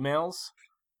into emails?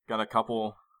 Got a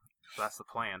couple That's the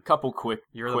plan. quick.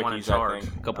 You're the one in quickies, I charge.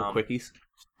 think. A couple quickies.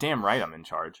 Damn right, I'm in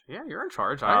charge. Yeah, you're in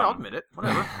charge. I'll Um, admit it.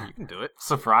 Whatever. You can do it.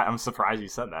 I'm surprised you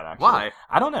said that. Actually, Why?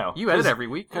 I don't know. You edit every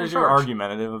week. because you're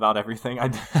argumentative about everything.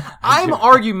 I'm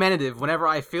argumentative whenever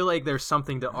I feel like there's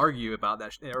something to argue about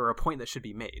that or a point that should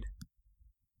be made.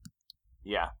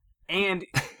 Yeah, And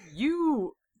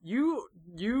you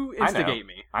instigate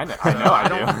me. I know.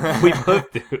 I do. We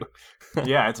both do.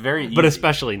 Yeah, it's very easy. But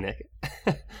especially Nick.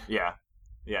 yeah,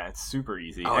 it's super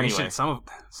easy. Oh, anyway, some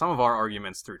of our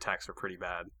arguments through text are pretty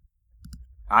bad.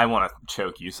 I want to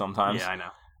choke you sometimes. Yeah, I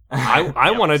know. I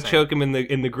Yeah, want to same. choke him in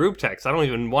the group text. I don't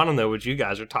even want to know what you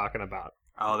guys are talking about.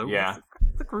 Oh, Yeah.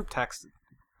 The group text.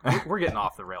 We're getting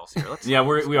off the rails here. Let's. Yeah,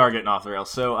 we are getting off the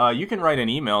rails. So you can write in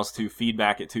emails to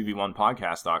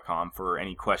feedback@2v1podcast.com for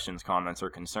any questions, comments, or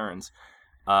concerns.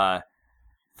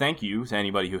 Thank you to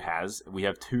anybody who has. We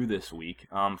have 2 this week.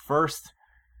 First,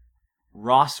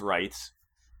 Ross writes,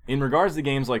 in regards to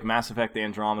games like Mass Effect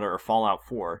Andromeda or Fallout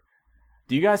 4,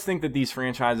 do you guys think that these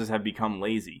franchises have become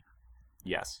lazy?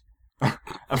 Yes.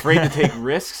 Afraid to take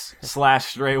risks /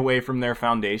 stray away from their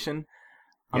foundation?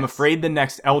 I'm Yes. afraid the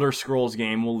next Elder Scrolls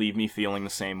game will leave me feeling the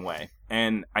same way.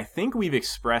 And I think we've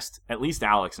expressed, at least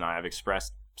Alex and I have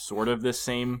expressed sort of this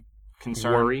same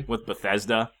concern Worry. with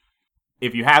Bethesda.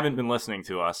 If you haven't been listening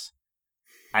to us,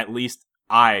 at least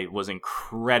I was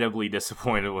incredibly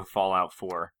disappointed with Fallout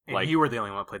 4. And you were the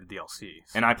only one who played the DLC.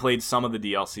 so- And I played some of the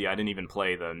DLC. I didn't even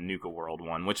play the Nuka World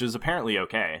one, which is apparently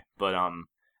okay. But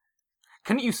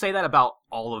Couldn't you say that about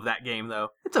all of that game though?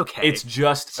 It's okay. it's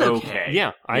just It's okay. okay.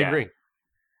 Yeah, I agree.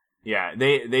 Yeah,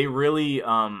 they really,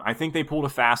 I think they pulled a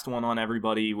fast one on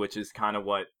everybody, which is kind of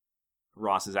what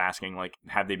Ross is asking, like,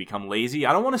 have they become lazy?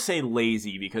 I don't want to say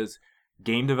lazy, because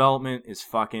game development is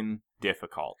fucking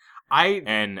difficult. I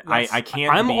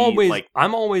can't I'm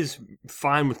be, always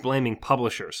fine with blaming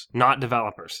publishers, not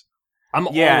developers. I'm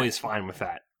Yeah. always fine with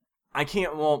that. I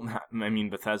can't, I mean,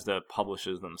 Bethesda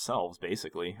publishes themselves,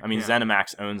 basically. I mean, Yeah.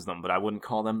 ZeniMax owns them, but I wouldn't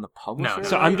call them the publisher.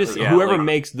 So I'm just Yeah, whoever like-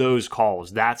 makes those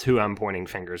calls, that's who I'm pointing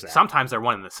fingers at. Sometimes they're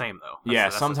one and the same though.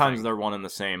 That's the sometimes thing. they're one and the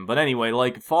same. But anyway,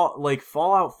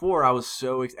 Fallout 4, I was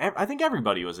so I think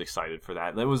everybody was excited for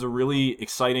that. That was a really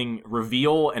exciting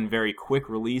reveal and very quick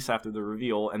release after the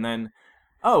reveal. And then,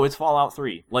 oh, it's Fallout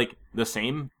 3. Like, the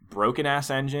same broken-ass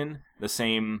engine, the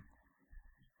same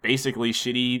basically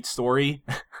shitty story.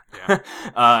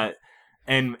 Yeah.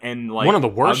 And like one of the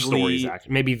worst ugly- stories,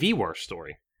 actually, maybe the worst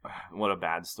story. What a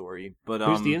bad story. But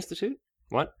Who's the Institute?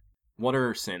 What? what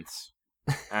are synths?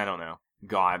 I don't know.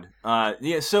 God.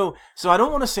 Yeah, so I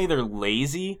don't want to say they're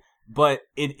lazy, but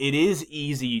it is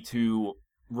easy to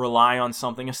rely on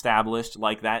something established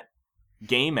like that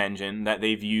game engine that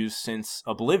they've used since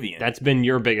Oblivion. That's been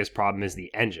your biggest problem is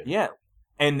the engine. Yeah.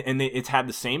 And it's had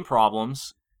the same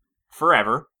problems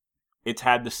forever. It's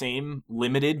had the same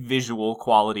limited visual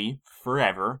quality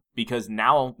forever, because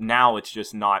now it's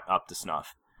just not up to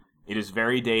snuff. It is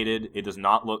very dated. It does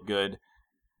not look good.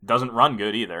 Doesn't run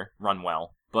good either. Run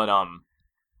well. But,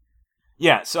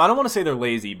 yeah, so I don't want to say they're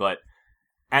lazy, but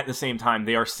at the same time,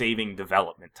 they are saving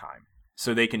development time.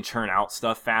 So they can churn out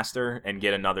stuff faster and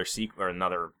get another sequel or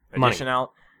another edition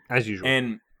out. As usual.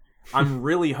 And I'm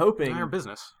really hoping... It's our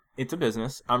business. It's a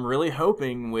business. I'm really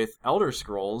hoping with Elder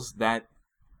Scrolls that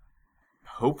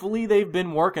hopefully they've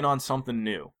been working on something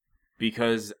new,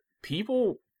 because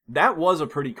that was a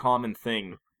pretty common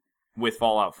thing with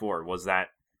Fallout 4, was that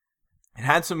it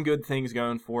had some good things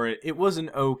going for it. It was an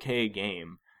okay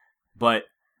game, but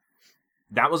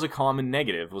that was a common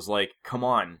negative, was like, come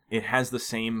on, it has the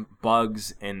same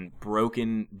bugs and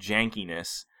broken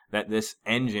jankiness that this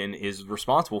engine is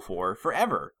responsible for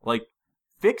forever. Like,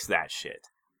 fix that shit.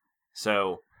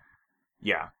 So,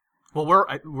 Yeah. Well,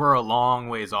 we're a long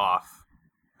ways off.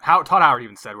 Todd Howard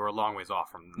even said we're a long ways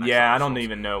off from the next Yeah, I Elder don't Scrolls.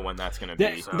 even know when that's going to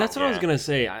be. That's what I was going to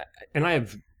say. And I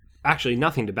have actually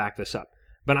nothing to back this up.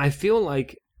 But I feel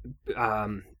like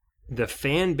the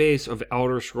fan base of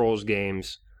Elder Scrolls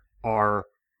games are...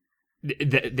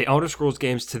 The Elder Scrolls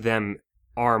games to them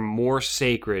are more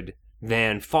sacred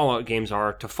than Fallout games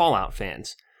are to Fallout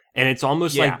fans. And it's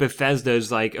almost like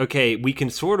Bethesda's like, okay, we can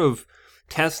sort of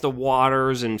test the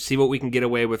waters and see what we can get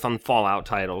away with on Fallout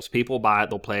titles. People buy it,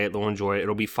 they'll play it, they'll enjoy it,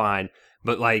 it'll be fine.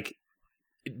 But like,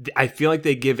 I feel like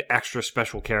they give extra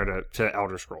special care to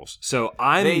Elder Scrolls. So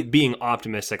I'm being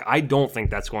optimistic. I don't think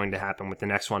that's going to happen with the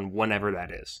next one, whenever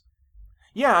that is.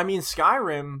 Yeah, I mean,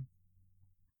 Skyrim,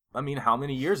 how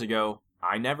many years ago,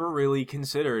 I never really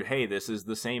considered, hey, this is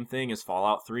the same thing as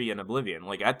Fallout 3 and Oblivion.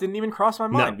 Like, that didn't even cross my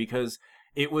mind because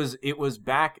it was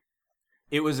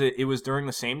during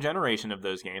the same generation of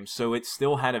those games, so it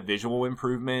still had a visual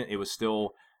improvement. It was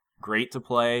still great to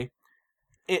play.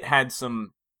 It had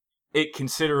from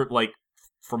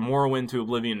Morrowind to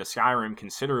Oblivion to Skyrim,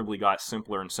 considerably got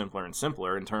simpler and simpler and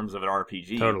simpler in terms of an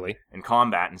RPG. Totally. And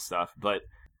combat and stuff, but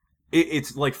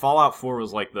it's like Fallout 4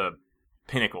 was like the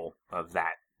pinnacle of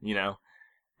that, you know?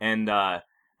 And the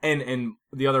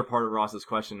other part of Ross's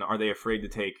question, are they afraid to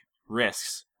take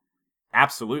risks?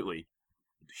 Absolutely.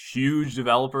 Huge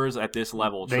developers at this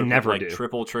level, they never do.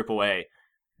 Triple A,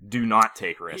 do not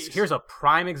take risks. Here's a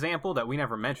prime example that we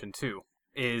never mentioned too.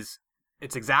 It's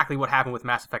exactly what happened with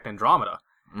Mass Effect Andromeda,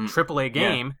 AAA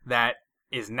game that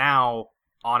is now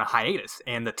on a hiatus,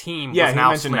 and the team was now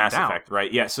mentioned Mass down. Effect,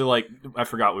 right? Yeah, so like I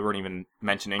forgot we weren't even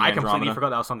mentioning Andromeda. I completely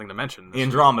forgot that was something to mention.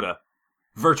 Andromeda,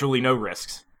 virtually no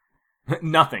risks.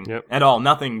 Nothing at all.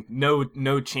 Nothing.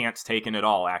 No chance taken at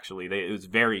all. Actually, it was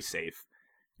very safe.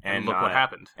 And look what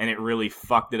happened. And it really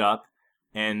fucked it up.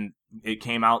 And it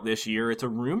came out this year. It's a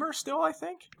rumor still, I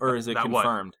think, or is it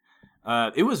confirmed?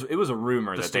 It was a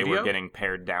rumor that they were getting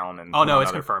pared down. And oh no,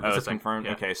 it's confirmed. It's confirmed.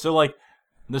 Yeah. Okay, so like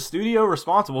the studio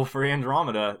responsible for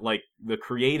Andromeda, like the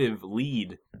creative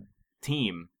lead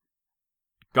team,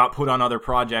 got put on other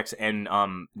projects, and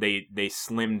they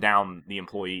slimmed down the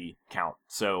employee count.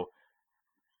 So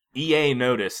EA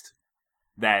noticed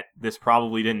that this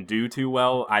probably didn't do too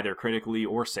well, either critically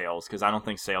or sales, because I don't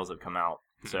think sales have come out.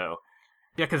 So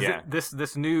yeah, because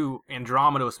this new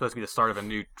Andromeda was supposed to be the start of a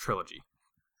new trilogy.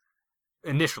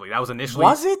 Initially, that was initially...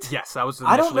 Was it? Yes, that was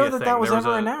initially I don't know a thing. that was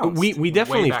ever announced. We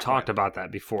definitely have talked about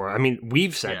that before. I mean,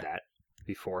 we've said that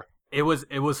before. It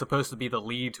was supposed to be the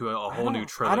lead to a whole new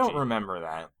trilogy. I don't remember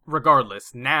that.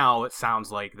 Regardless, now it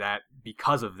sounds like that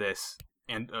because of this,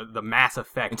 and the Mass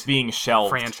Effect it's being shelved.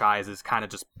 Franchise is kind of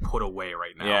just put away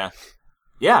right now.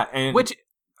 Yeah, and which,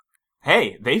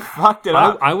 hey, they fucked it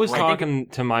up. I was talking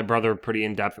to my brother pretty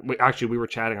in depth. Actually, we were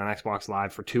chatting on Xbox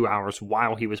Live for 2 hours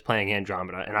while he was playing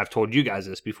Andromeda, and I've told you guys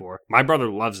this before. My brother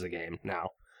loves the game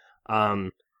now,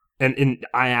 and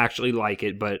I actually like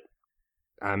it, but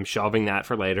I'm shelving that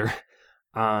for later.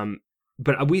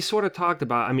 But we sort of talked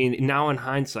about, I mean, now in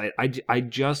hindsight, I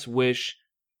just wish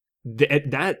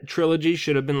that trilogy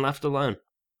should have been left alone.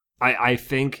 I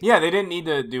think... Yeah, they didn't need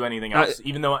to do anything else,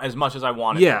 even though as much as I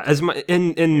wanted to.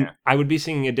 And I would be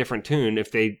singing a different tune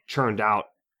if they churned out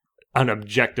an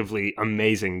objectively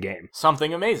amazing game.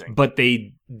 Something amazing. But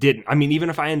they didn't. I mean, even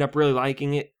if I end up really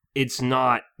liking it, it's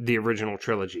not the original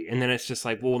trilogy. And then it's just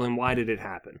like, well, then why did it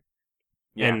happen?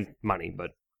 Yeah. And money,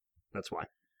 but that's why.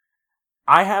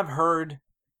 I have heard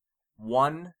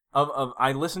one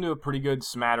I listened to a pretty good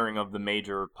smattering of the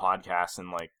major podcasts,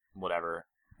 and like whatever,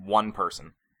 one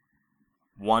person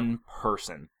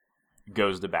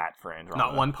goes to bat for Andromeda.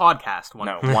 Not one podcast. One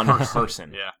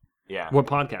person. Yeah. What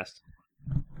podcast?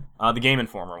 The Game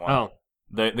Informer one. Oh.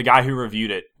 The guy who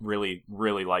reviewed it really,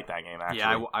 really liked that game, actually.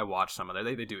 Yeah, I watched some of that.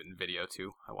 They do it in video,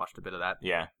 too. I watched a bit of that.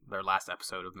 Yeah. Their last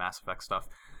episode of Mass Effect stuff.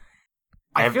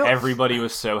 Everybody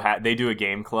was so happy. They do a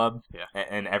game club, yeah,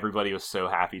 and everybody was so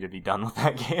happy to be done with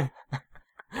that game.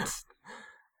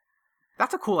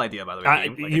 That's a cool idea, by the way.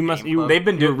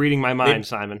 You're reading my mind,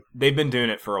 Simon. They've been doing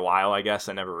it for a while, I guess.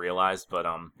 I never realized, but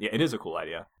yeah, it is a cool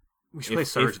idea. We should play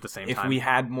Surge at the same time. If we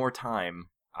had more time,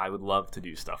 I would love to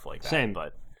do stuff like that. Same,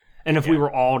 but if we were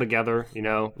all together,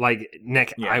 like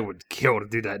Nick, I would kill to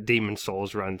do that Demon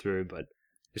Souls run through, but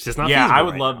it's just not. Yeah, I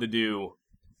would love to do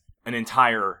an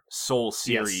entire Soul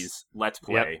series Let's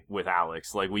Play with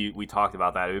Alex. Like we talked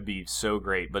about that. It would be so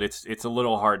great, but it's a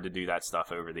little hard to do that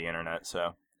stuff over the internet.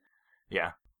 So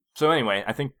yeah. So anyway,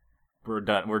 I think we're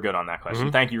done. We're good on that question.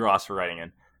 Mm-hmm. Thank you, Ross, for writing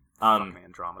in. Fuck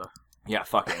Andromeda. Yeah,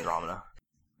 fuck Andromeda.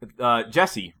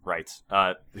 Jesse writes,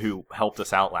 who helped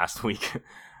us out last week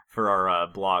for our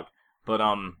blog. But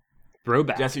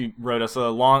Throwback. Jesse wrote us a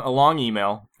long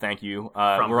email. Thank you.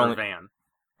 From her van.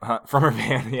 From her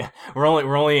van. Yeah, we're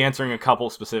only answering a couple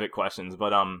specific questions,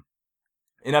 but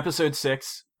in episode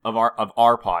 6 of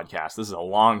our podcast, this is a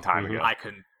long time ago. I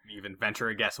couldn't even venture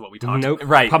a guess what we talked Nope. about.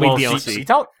 Right, Probably well, DLC.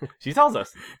 She tells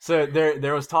us. So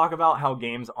there was talk about how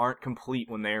games aren't complete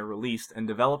when they are released, and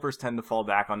developers tend to fall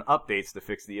back on updates to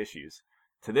fix the issues.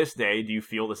 To this day, do you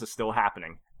feel this is still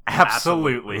happening?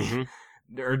 Absolutely.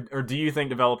 Mm-hmm. Or do you think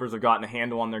developers have gotten a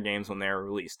handle on their games when they are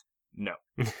released? No.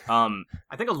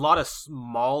 I think a lot of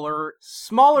smaller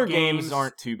games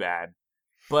aren't too bad,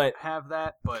 but have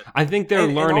that, but I think they're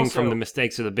And learning also- from the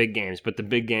mistakes of the big games, but the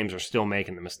big games are still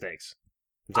making the mistakes.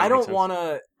 Does that I make don't sense? want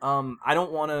to,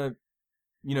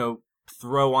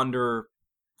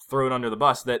 throw it under the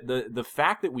bus. That the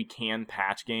fact that we can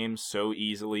patch games so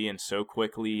easily and so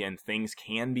quickly and things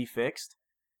can be fixed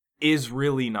is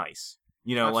really nice.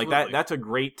 Like Absolutely. that's a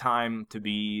great time to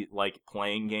be like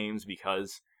playing games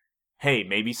because, hey,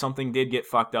 maybe something did get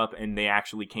fucked up and they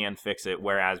actually can fix it.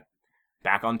 Whereas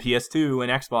back on PS2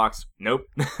 and Xbox, nope.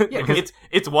 Yeah, 'cause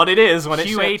it's what it is when it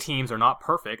QA ships. teams are not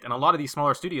perfect, and a lot of these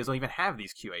smaller studios don't even have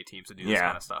these QA teams to do this Yeah.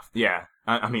 kind of stuff. Yeah,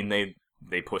 I mean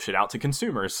they push it out to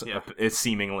consumers, Yeah. it's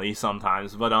seemingly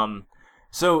sometimes, but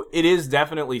so it is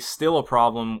definitely still a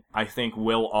problem. I think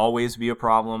will always be a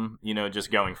problem,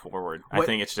 just going forward. I What-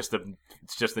 think it's just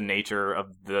the nature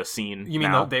of the scene. You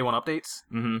mean now. the day one updates?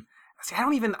 Mm-hmm. See, I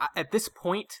don't even at this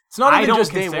point. It's not I even don't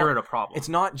just day consider one. it a problem. It's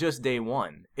not just day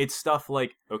one. It's stuff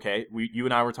like, okay, you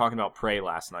and I were talking about Prey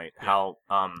last night. How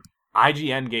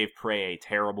IGN gave Prey a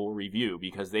terrible review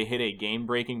because they hit a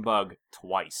game-breaking bug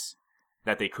twice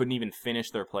that they couldn't even finish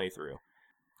their playthrough.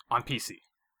 on PC.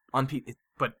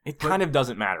 But it kind of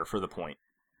doesn't matter for the point.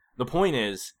 The point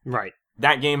is, Right.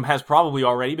 that game has probably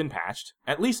already been patched,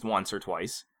 at least once or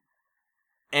twice,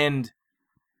 and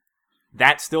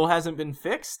that still hasn't been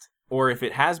fixed, or if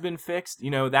it has been fixed,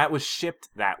 that was shipped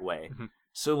that way. Mhm.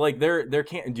 So, like, there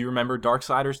can't... Do you remember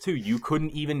Darksiders 2? You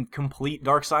couldn't even complete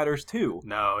Darksiders 2.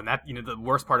 No, and that the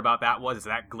worst part about that is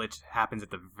that glitch happens at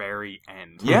the very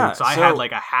end. Yeah, so I so- had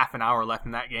like a half an hour left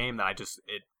in that game that I just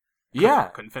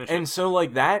couldn't finish And it. so,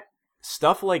 like, that...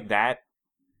 Stuff like that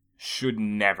should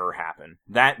never happen.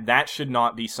 That should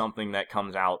not be something that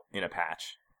comes out in a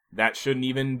patch. That shouldn't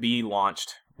even be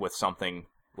launched with something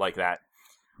like that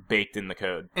baked in the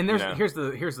code. And here's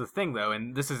the thing though,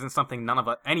 and this isn't something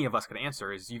any of us could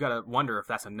answer. Is you got to wonder if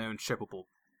that's a known shippable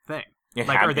thing.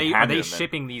 Are they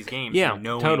shipping these games? Yeah,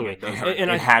 knowing totally. those And, are- and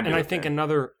it I had to and I have think been.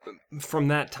 another from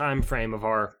that time frame of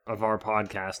our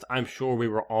podcast, I'm sure we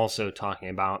were also talking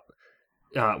about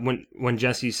when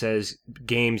Jesse says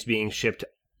games being shipped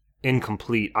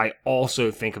incomplete. I also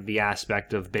think of the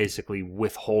aspect of basically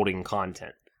withholding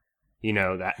content.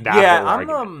 That Yeah, whole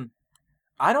argument.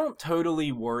 I don't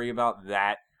totally worry about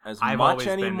that as I've much always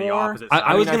anymore. been the opposite.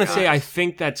 I was mean, gonna I say I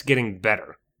think that's getting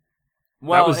better.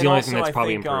 Well, was the and only also thing that's I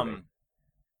probably think, improving.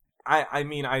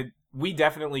 we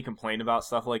definitely complained about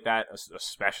stuff like that,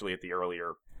 especially at the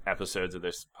earlier episodes of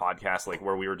this podcast, like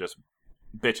where we were just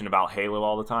bitching about Halo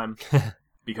all the time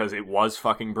because it was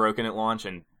fucking broken at launch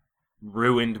and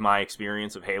ruined my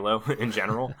experience of Halo in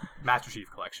general. Master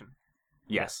Chief Collection.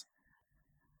 Yes.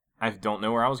 I don't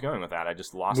know where I was going with that. I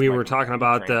just lost. We my were talking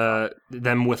about train of thought.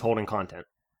 them withholding content.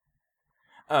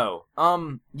 Oh,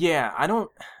 yeah.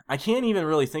 I can't even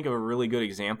really think of a really good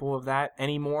example of that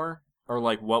anymore, or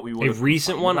like what we would. A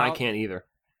recent one, I can't either.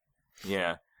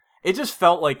 Yeah, it just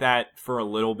felt like that for a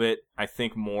little bit. I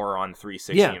think more on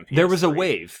 360. Yeah, and PS3. there was a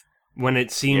wave when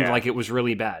it seemed Yeah. like it was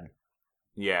really bad.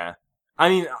 Yeah, I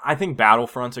mean, I think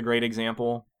Battlefront's a great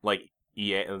example. Like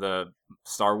EA, the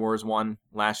Star Wars one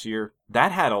last year,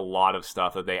 that had a lot of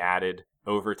stuff that they added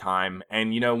over time.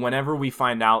 And whenever we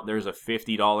find out there's a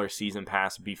 $50 season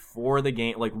pass before the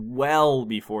game, like well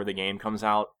before the game comes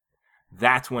out,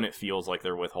 that's when it feels like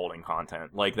they're withholding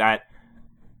content. Like that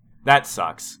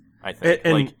sucks. I think.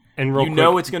 And real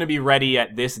quick, It's going to be ready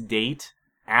at this date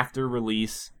after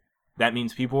release. That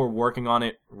means people are working on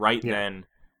it right Yeah. then.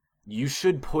 You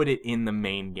should put it in the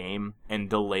main game and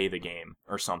delay the game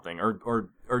or something, or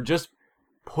just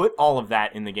put all of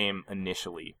that in the game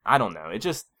initially. I don't know. It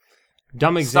just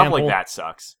dumb example. stuff like that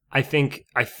sucks. I think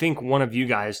one of you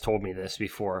guys told me this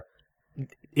before.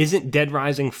 Isn't Dead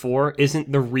Rising 4?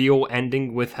 Isn't the real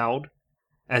ending withheld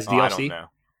as DLC? I don't know.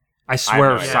 I swear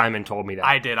no idea. Simon told me that.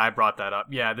 I did. I brought that up.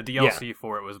 Yeah, the DLC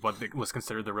for it was what was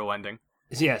considered the real ending.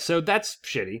 Yeah, so that's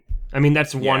shitty. I mean,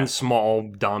 that's Yeah. one small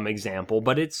dumb example,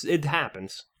 but it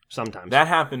happens sometimes. That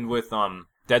happened with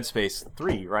Dead Space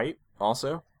 3, right?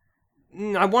 Also,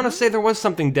 I want to say there was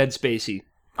something Dead Spacey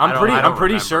I'm pretty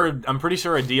remember.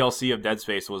 sure a DLC of Dead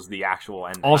Space was the actual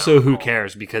end. Also, who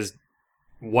cares? Because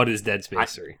what is Dead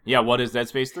Space 3? Yeah, what is Dead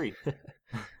Space 3?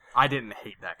 I didn't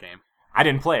hate that game. I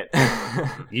didn't play it.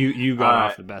 You got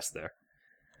off the best there.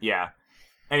 Yeah.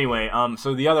 Anyway,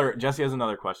 so Jesse has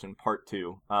another question, part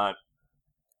 2.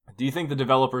 Do you think the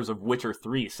developers of Witcher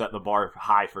 3 set the bar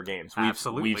high for games?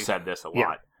 Absolutely. We've said this a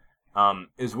Yeah. lot.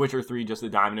 Is Witcher 3 just a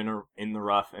diamond in the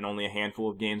rough and only a handful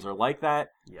of games are like that?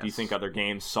 Yes. Do you think other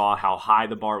games saw how high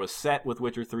the bar was set with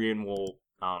Witcher 3 and will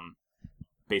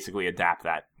basically adapt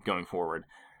that going forward?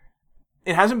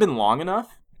 It hasn't been long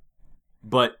enough,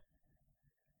 but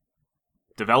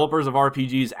developers of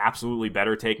RPGs absolutely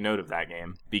better take note of that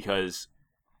game, because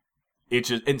it's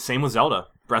just, and same with Zelda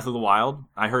Breath of the Wild.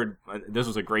 I heard this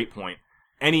was a great point.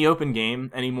 Any open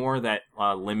game anymore that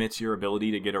limits your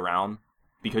ability to get around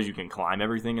because you can climb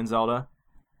everything in Zelda,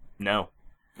 no.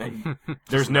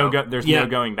 There's no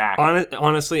going back.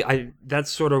 Honestly,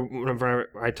 that's sort of whenever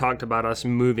I talked about us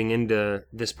moving into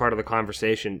this part of the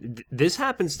conversation. This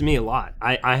happens to me a lot.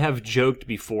 I have joked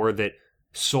before that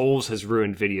Souls has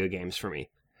ruined video games for me.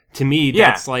 To me,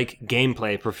 that's like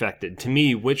gameplay perfected. To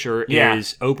me, Witcher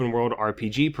is open world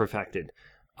RPG perfected.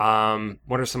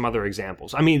 What are some other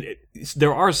examples? I mean,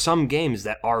 there are some games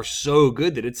that are so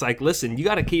good that it's like, listen, you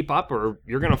got to keep up or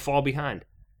you're going to fall behind.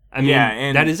 I mean,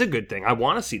 and that is a good thing. I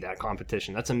want to see that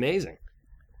competition. That's amazing.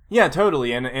 Yeah,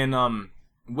 totally. And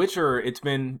Witcher, it's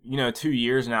been 2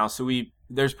 years now, so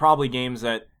there's probably games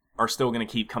that are still going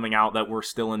to keep coming out that we're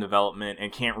still in development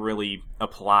and can't really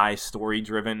apply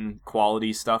story-driven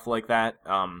quality stuff like that.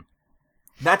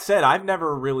 That said, I've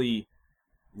never really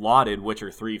lauded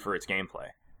Witcher 3 for its gameplay.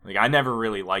 Like, I never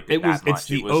really liked it that much. It's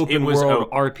the open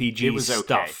world RPG it was okay.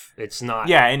 stuff. It's not.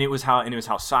 Yeah, and it was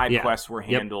how side quests were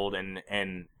handled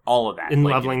and all of that. And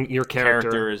leveling your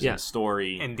characters and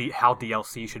story. And how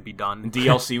DLC should be done.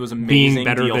 DLC was amazing. Being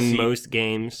better than most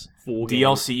games. Full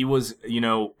DLC was,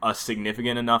 a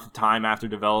significant enough time after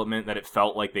development that it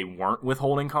felt like they weren't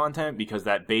withholding content, because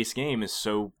that base game is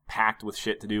so packed with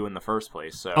shit to do in the first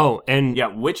place. So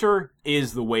Witcher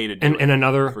is the way to do it. And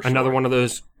another one of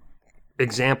those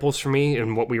examples for me,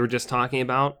 and what we were just talking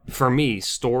about, for me,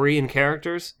 story and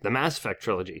characters, the Mass Effect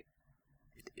trilogy.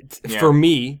 For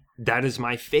me, that is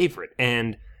my favorite,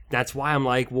 and that's why I'm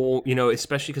like, well,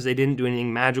 especially because they didn't do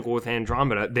anything magical with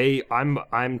Andromeda.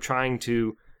 I'm trying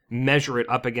to measure it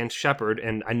up against Shepard,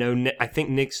 and I think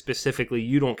Nick specifically,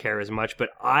 you don't care as much, but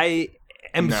I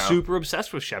am super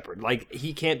obsessed with Shepard. Like,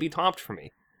 he can't be topped for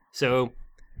me. So,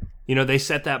 they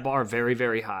set that bar very,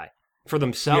 very high for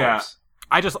themselves. Yeah.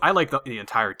 I like the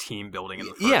entire team building in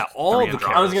the first all three the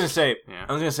Andromedas. I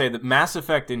was gonna say that Mass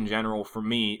Effect in general for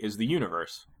me is the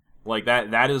universe. Like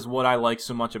that is what I like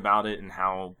so much about it, and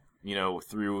how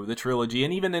through the trilogy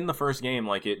and even in the first game,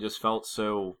 like, it just felt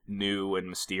so new and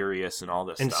mysterious and all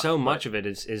this and stuff. so much of it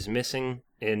is missing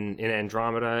in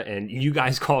Andromeda. And you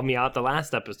guys called me out the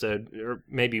last episode, or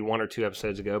maybe 1 or 2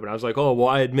 episodes ago, but I was like, oh well,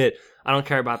 I admit I don't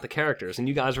care about the characters, and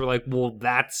you guys were like, well,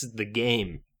 that's the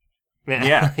game.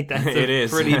 Yeah, like, that's it is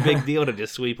pretty big deal to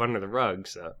just sweep under the rug.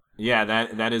 So yeah,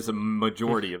 that is a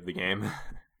majority of the game.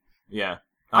 Yeah,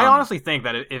 I honestly think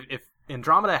that if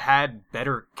Andromeda had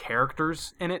better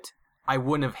characters in it, I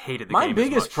wouldn't have hated the game. My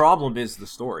biggest as much. problem is the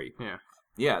story.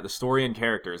 Yeah, the story and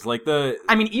characters. Like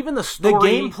even the story,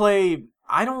 the gameplay.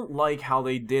 I don't like how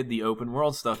they did the open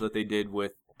world stuff that they did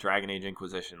with Dragon Age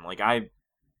Inquisition. Like,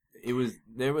 it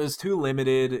was too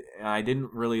limited. I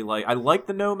didn't really like. I liked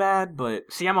the Nomad,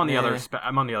 but see, I'm on the other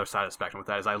side of the spectrum with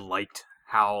that. Is I liked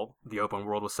how the open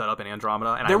world was set up in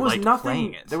Andromeda, and there I was liked nothing.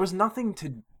 playing it. There was nothing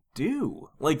to do.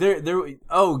 Like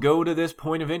go to this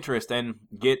point of interest and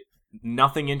get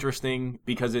nothing interesting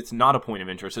because it's not a point of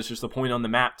interest. It's just a point on the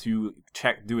map to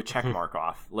do a check mark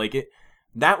off. Like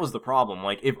that was the problem.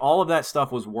 Like, if all of that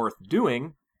stuff was worth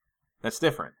doing, that's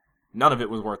different. None of it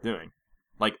was worth doing.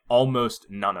 Like, almost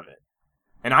none of it.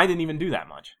 And I didn't even do that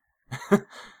much.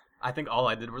 I think all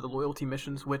I did were the loyalty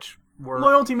missions, which were...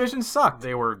 Loyalty missions sucked.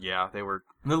 They were...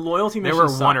 The loyalty missions There were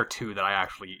sucked. 1 or 2 that I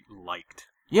actually liked.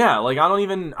 Yeah, like,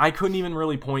 I couldn't even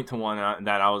really point to one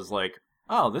that I was like,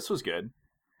 oh, this was good.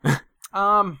 Yeah,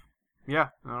 I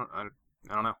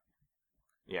don't know.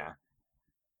 Yeah.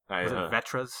 Was it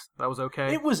Vetra's? That was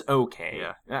okay? It was okay.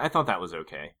 Yeah. I thought that was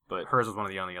okay, but... Hers was one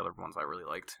of the only other ones I really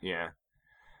liked. Yeah.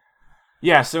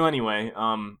 Yeah, so anyway,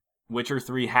 Witcher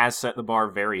 3 has set the bar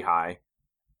very high.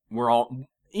 We're all...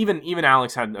 Even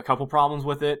Alex had a couple problems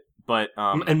with it, but...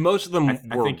 and most of them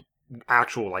I were think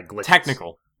actual, like, glitches.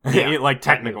 technical. Yeah, like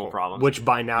technical problems. Which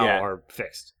by now are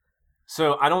fixed.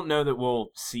 So I don't know that we'll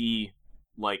see,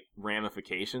 like,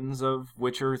 ramifications of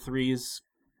Witcher 3's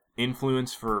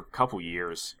influence for a couple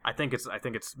years. I think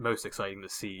it's most exciting to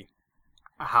see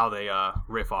how they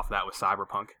riff off that with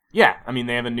Cyberpunk. Yeah, I mean,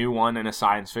 they have a new one and a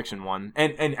science fiction one.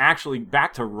 And actually,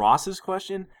 back to Ross's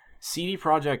question, CD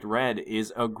Projekt Red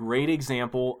is a great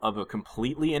example of a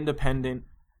completely independent,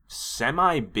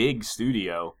 semi-big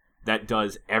studio that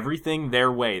does everything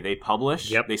their way. They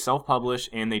publish, they self-publish,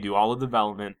 and they do all of the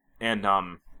development. And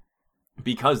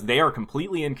because they are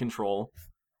completely in control,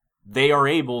 they are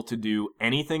able to do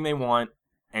anything they want,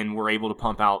 and we're able to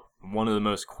pump out one of the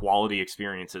most quality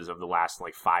experiences of the last,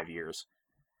 5 years.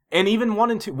 And even 1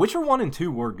 and 2, Witcher 1 and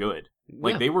 2 were good.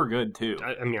 They were good, too.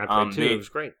 I mean, I played 2, it was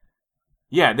great.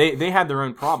 Yeah, they had their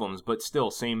own problems, but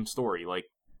still, same story.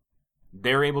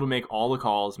 They're able to make all the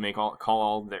calls,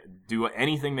 do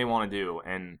anything they want to do,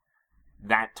 and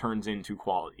that turns into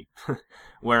quality.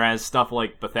 Whereas stuff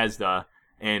like Bethesda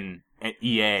and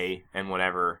EA and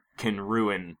whatever can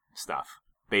ruin stuff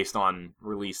based on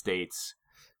release dates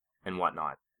and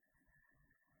whatnot.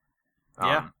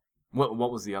 Yeah.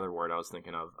 What was the other word I was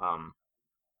thinking of?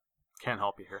 Can't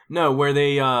help you here. No, where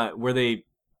they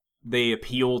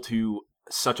appeal to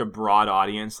such a broad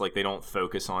audience, they don't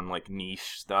focus on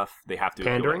niche stuff. They have to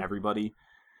appeal to everybody.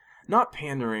 Not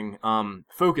pandering,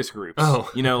 focus groups. Oh.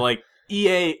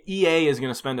 EA is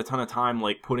going to spend a ton of time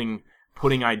putting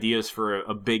ideas for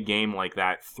a big game like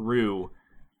that through.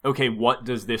 Okay, what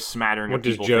does this smattering of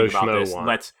people think about this?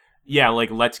 Want?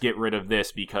 Let's get rid of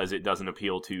this because it doesn't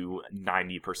appeal to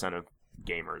 90% of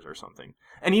gamers or something.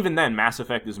 And even then, Mass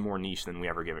Effect is more niche than we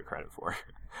ever give it credit for,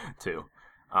 too.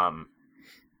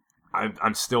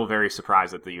 I'm still very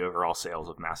surprised at the overall sales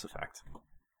of Mass Effect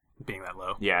being that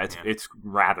low. Yeah, it's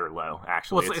rather low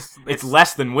actually. Well, it's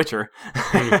less than Witcher.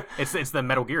 it's the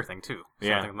Metal Gear thing too.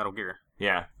 Yeah, Metal Gear.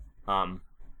 Yeah,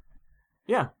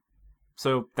 yeah.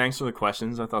 So thanks for the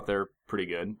questions. I thought they're pretty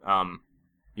good.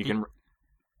 You can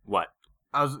what?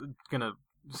 I was gonna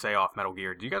say off Metal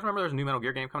Gear. Do you guys remember there's a new Metal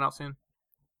Gear game coming out soon?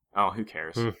 Oh, who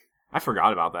cares? I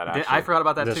forgot about that. Actually, I forgot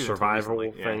about that too. The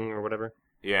survival thing or whatever.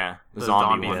 Yeah, the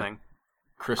zombie one. thing.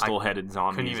 Crystal-headed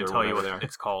zombies. Couldn't even tell you what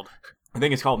it's called. I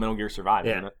think it's called Metal Gear Survive,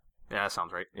 isn't it? Yeah, that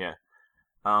sounds right. Yeah.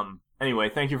 Anyway,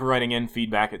 thank you for writing in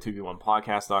feedback at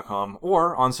 2v1podcast.com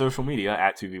or on social media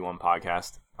at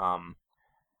 2v1podcast. I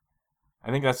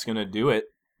think that's going to do it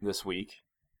this week.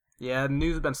 Yeah, the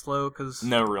news has been slow because...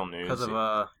 No real news. Because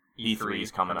of E3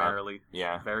 is coming primarily. up.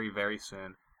 Yeah. Very, very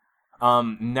soon.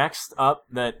 Next up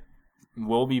that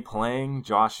we'll be playing,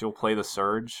 Josh, you'll play The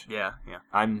Surge. Yeah.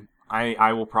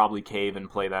 I will probably cave and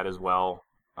play that as well.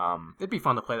 It'd be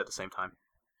fun to play that at the same time.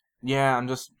 Yeah,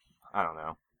 I don't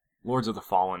know. Lords of the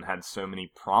Fallen had so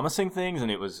many promising things,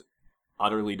 and it was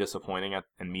utterly disappointing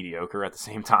and mediocre at the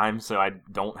same time, so I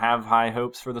don't have high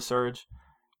hopes for The Surge.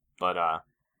 But, I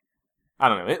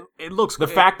don't know. It looks... The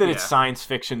fact that it's science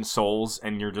fiction Souls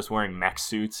and you're just wearing mech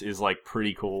suits is,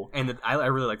 pretty cool. And I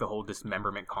really like the whole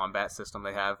dismemberment combat system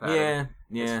they have. Yeah.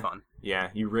 It's fun. Yeah,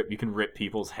 you can rip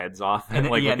people's heads off with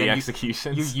the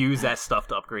executions. You use that stuff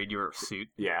to upgrade your suit.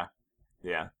 Yeah.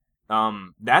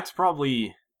 That's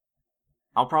probably...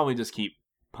 I'll probably just keep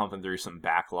pumping through some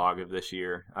backlog of this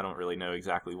year. I don't really know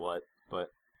exactly what, but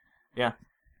yeah.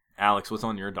 Alex, what's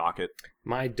on your docket?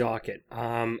 My docket.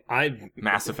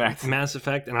 Mass Effect. Mass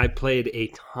Effect, and I played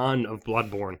a ton of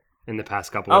Bloodborne in the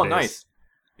past couple of days. Oh, nice.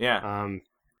 Yeah.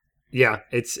 Yeah,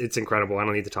 it's incredible. I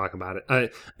don't need to talk about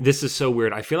it. This is so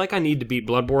weird. I feel like I need to beat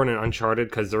Bloodborne and Uncharted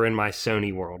because they're in my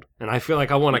Sony world, and I feel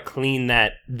like I want to clean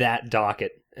that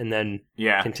docket and then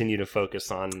continue to focus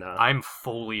on... I'm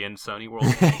fully in Sony world.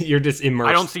 You're just immersed.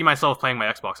 I don't see myself playing my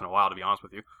Xbox in a while, to be honest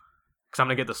with you. Because I'm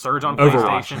going to get The Surge on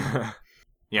Overwatch. PlayStation.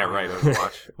 Yeah, right,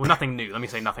 Overwatch. Well, nothing new. Let me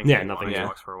say nothing new on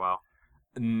Xbox for a while.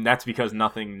 That's because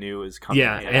nothing new is coming.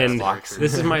 Yeah, and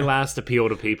this is my last appeal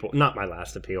to people. Not my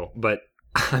last appeal, but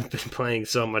I've been playing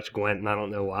so much Gwent, and I don't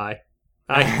know why.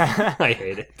 I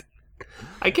hate it.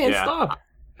 I can't stop.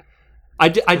 I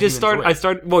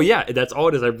started. Well, yeah, that's all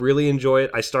it is. I really enjoy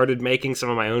it. I started making some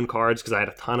of my own cards because I had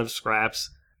a ton of scraps,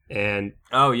 and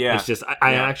it's just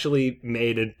I actually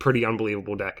made a pretty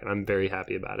unbelievable deck, and I'm very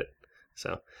happy about it.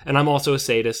 So, and I'm also a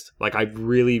sadist. I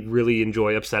really, really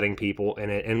enjoy upsetting people,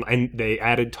 and they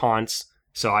added taunts,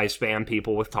 so I spam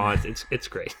people with taunts. It's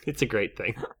great. It's a great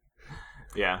thing.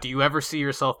 Yeah. Do you ever see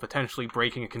yourself potentially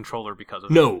breaking a controller because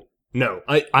of it? No.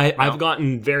 I've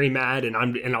gotten very mad,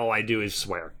 and all I do is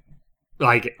swear.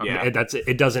 That's it.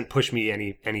 It doesn't push me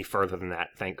any further than that.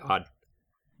 Thank God.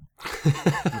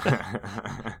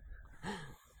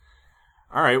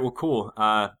 All right. Well, cool.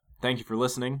 Thank you for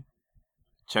listening.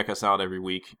 Check us out every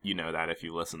week. You know that if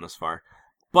you listen this far.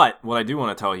 But what I do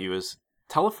want to tell you is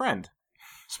tell a friend.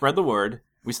 Spread the word.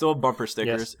 We still have bumper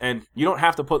stickers, and you don't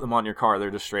have to put them on your car. They're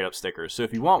just straight up stickers. So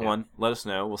if you want one, let us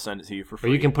know. We'll send it to you for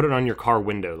free. Or you can put it on your car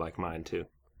window like mine, too.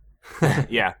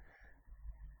 Yeah.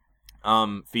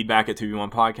 Feedback at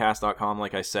 2v1podcast.com,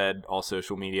 like I said. All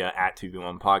social media at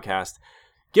 2v1podcast.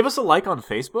 Give us a like on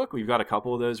Facebook. We've got a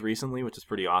couple of those recently, which is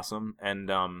pretty awesome. And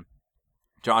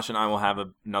Josh and I will have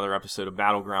another episode of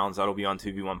Battlegrounds. That'll be on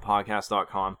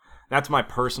 2v1podcast.com. That's my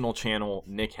personal channel,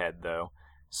 Nickhead, though.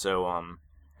 So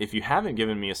if you haven't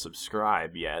given me a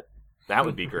subscribe yet, that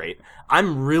would be great.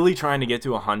 I'm really trying to get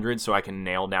to 100 so I can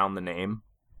nail down the name.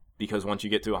 Because once you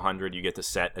get to 100, you get to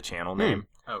set a channel name.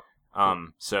 Oh.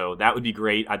 So that would be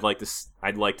great. I'd like to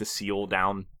nail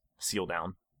down,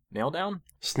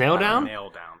 Snail down? Nail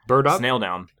down. Bird up? snail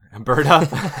down, bird up.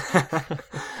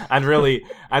 I'd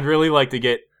really like to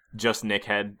get just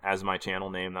Nickhead as my channel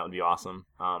name. That would be awesome.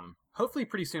 Hopefully,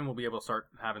 pretty soon we'll be able to start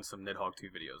having some Nidhogg 2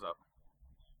 videos up.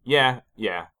 Yeah,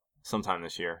 sometime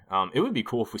this year. It would be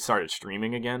cool if we started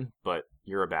streaming again, but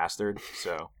you're a bastard,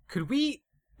 so Could we,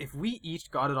 if we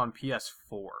each got it on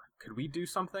PS4, could we do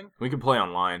something? we could play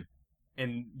online.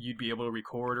 And you'd be able to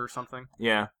record or something?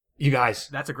 Yeah. You guys,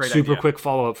 That's a great super idea. quick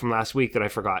follow-up from last week that I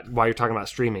forgot while you're talking about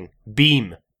streaming.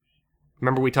 Beam.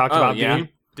 Remember we talked about yeah. Beam?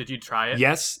 Did you try it?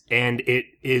 Yes, and it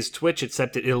is Twitch,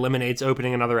 except it eliminates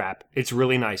opening another app. It's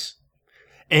really nice.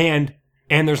 And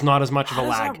there's not as much of a How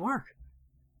does lag. that work?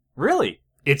 Really?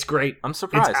 It's great. I'm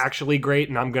surprised. It's actually great,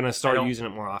 and I'm going to start don't- using it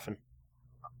more often.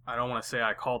 I don't want to say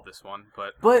I called this one,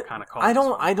 but But kind of called I this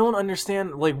don't. one. I don't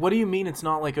understand. Like, what do you mean? It's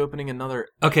not like opening another.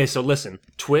 Okay, so listen.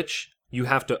 Twitch, you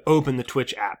have to open the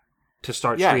Twitch app to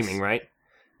start Yes. streaming, right?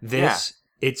 This,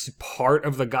 it's part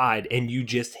of the guide, and you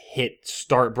just hit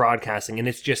start broadcasting, and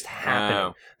it's just happening.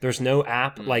 Oh. There's no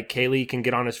app like Kaylee can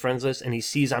get on his friends list, and he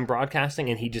sees I'm broadcasting,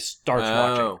 and he just starts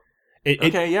watching. Oh. It,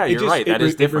 Okay, yeah, it you're just- right. That it is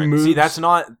re- it different. See, removes- that's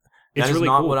not. it's That is really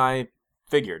not cool. what I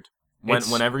figured.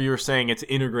 It's- Whenever you were saying it's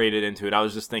integrated into it, I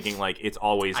was just thinking like it's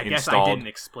always I guess installed. I didn't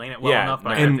explain it well Yeah, enough,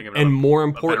 but I no. couldn't think of and more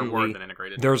a better word importantly, than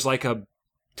integrated. there's like a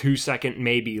 2-second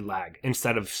maybe lag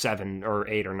instead of 7 or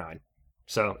 8 or 9.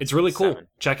 So it's really cool. 7.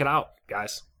 Check it out,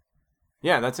 guys.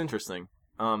 Yeah, that's interesting.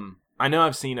 I know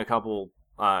I've seen a couple,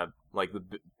 like the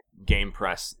Game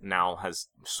Press now has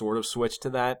sort of switched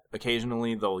to that.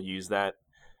 Occasionally they'll use that.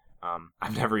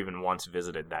 I've never even once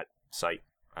visited that site.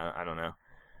 I don't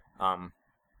know.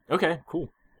 Okay,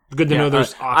 cool. Good to Yeah, know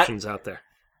there's I- options out there.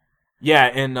 Yeah,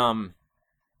 and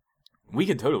we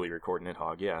could totally record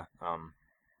Nidhogg, yeah.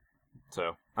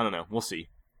 So I don't know. We'll see.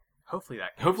 Hopefully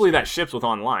that. Hopefully that ships with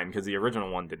online because the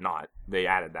original one did not. They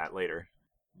added that later.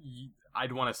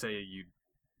 I'd want to say you'd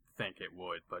think it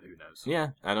would, but who knows? Yeah,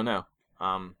 I don't know.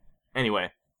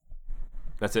 Anyway,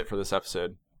 that's it for this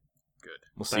episode. Good.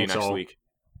 We'll see Thanks you next all. week.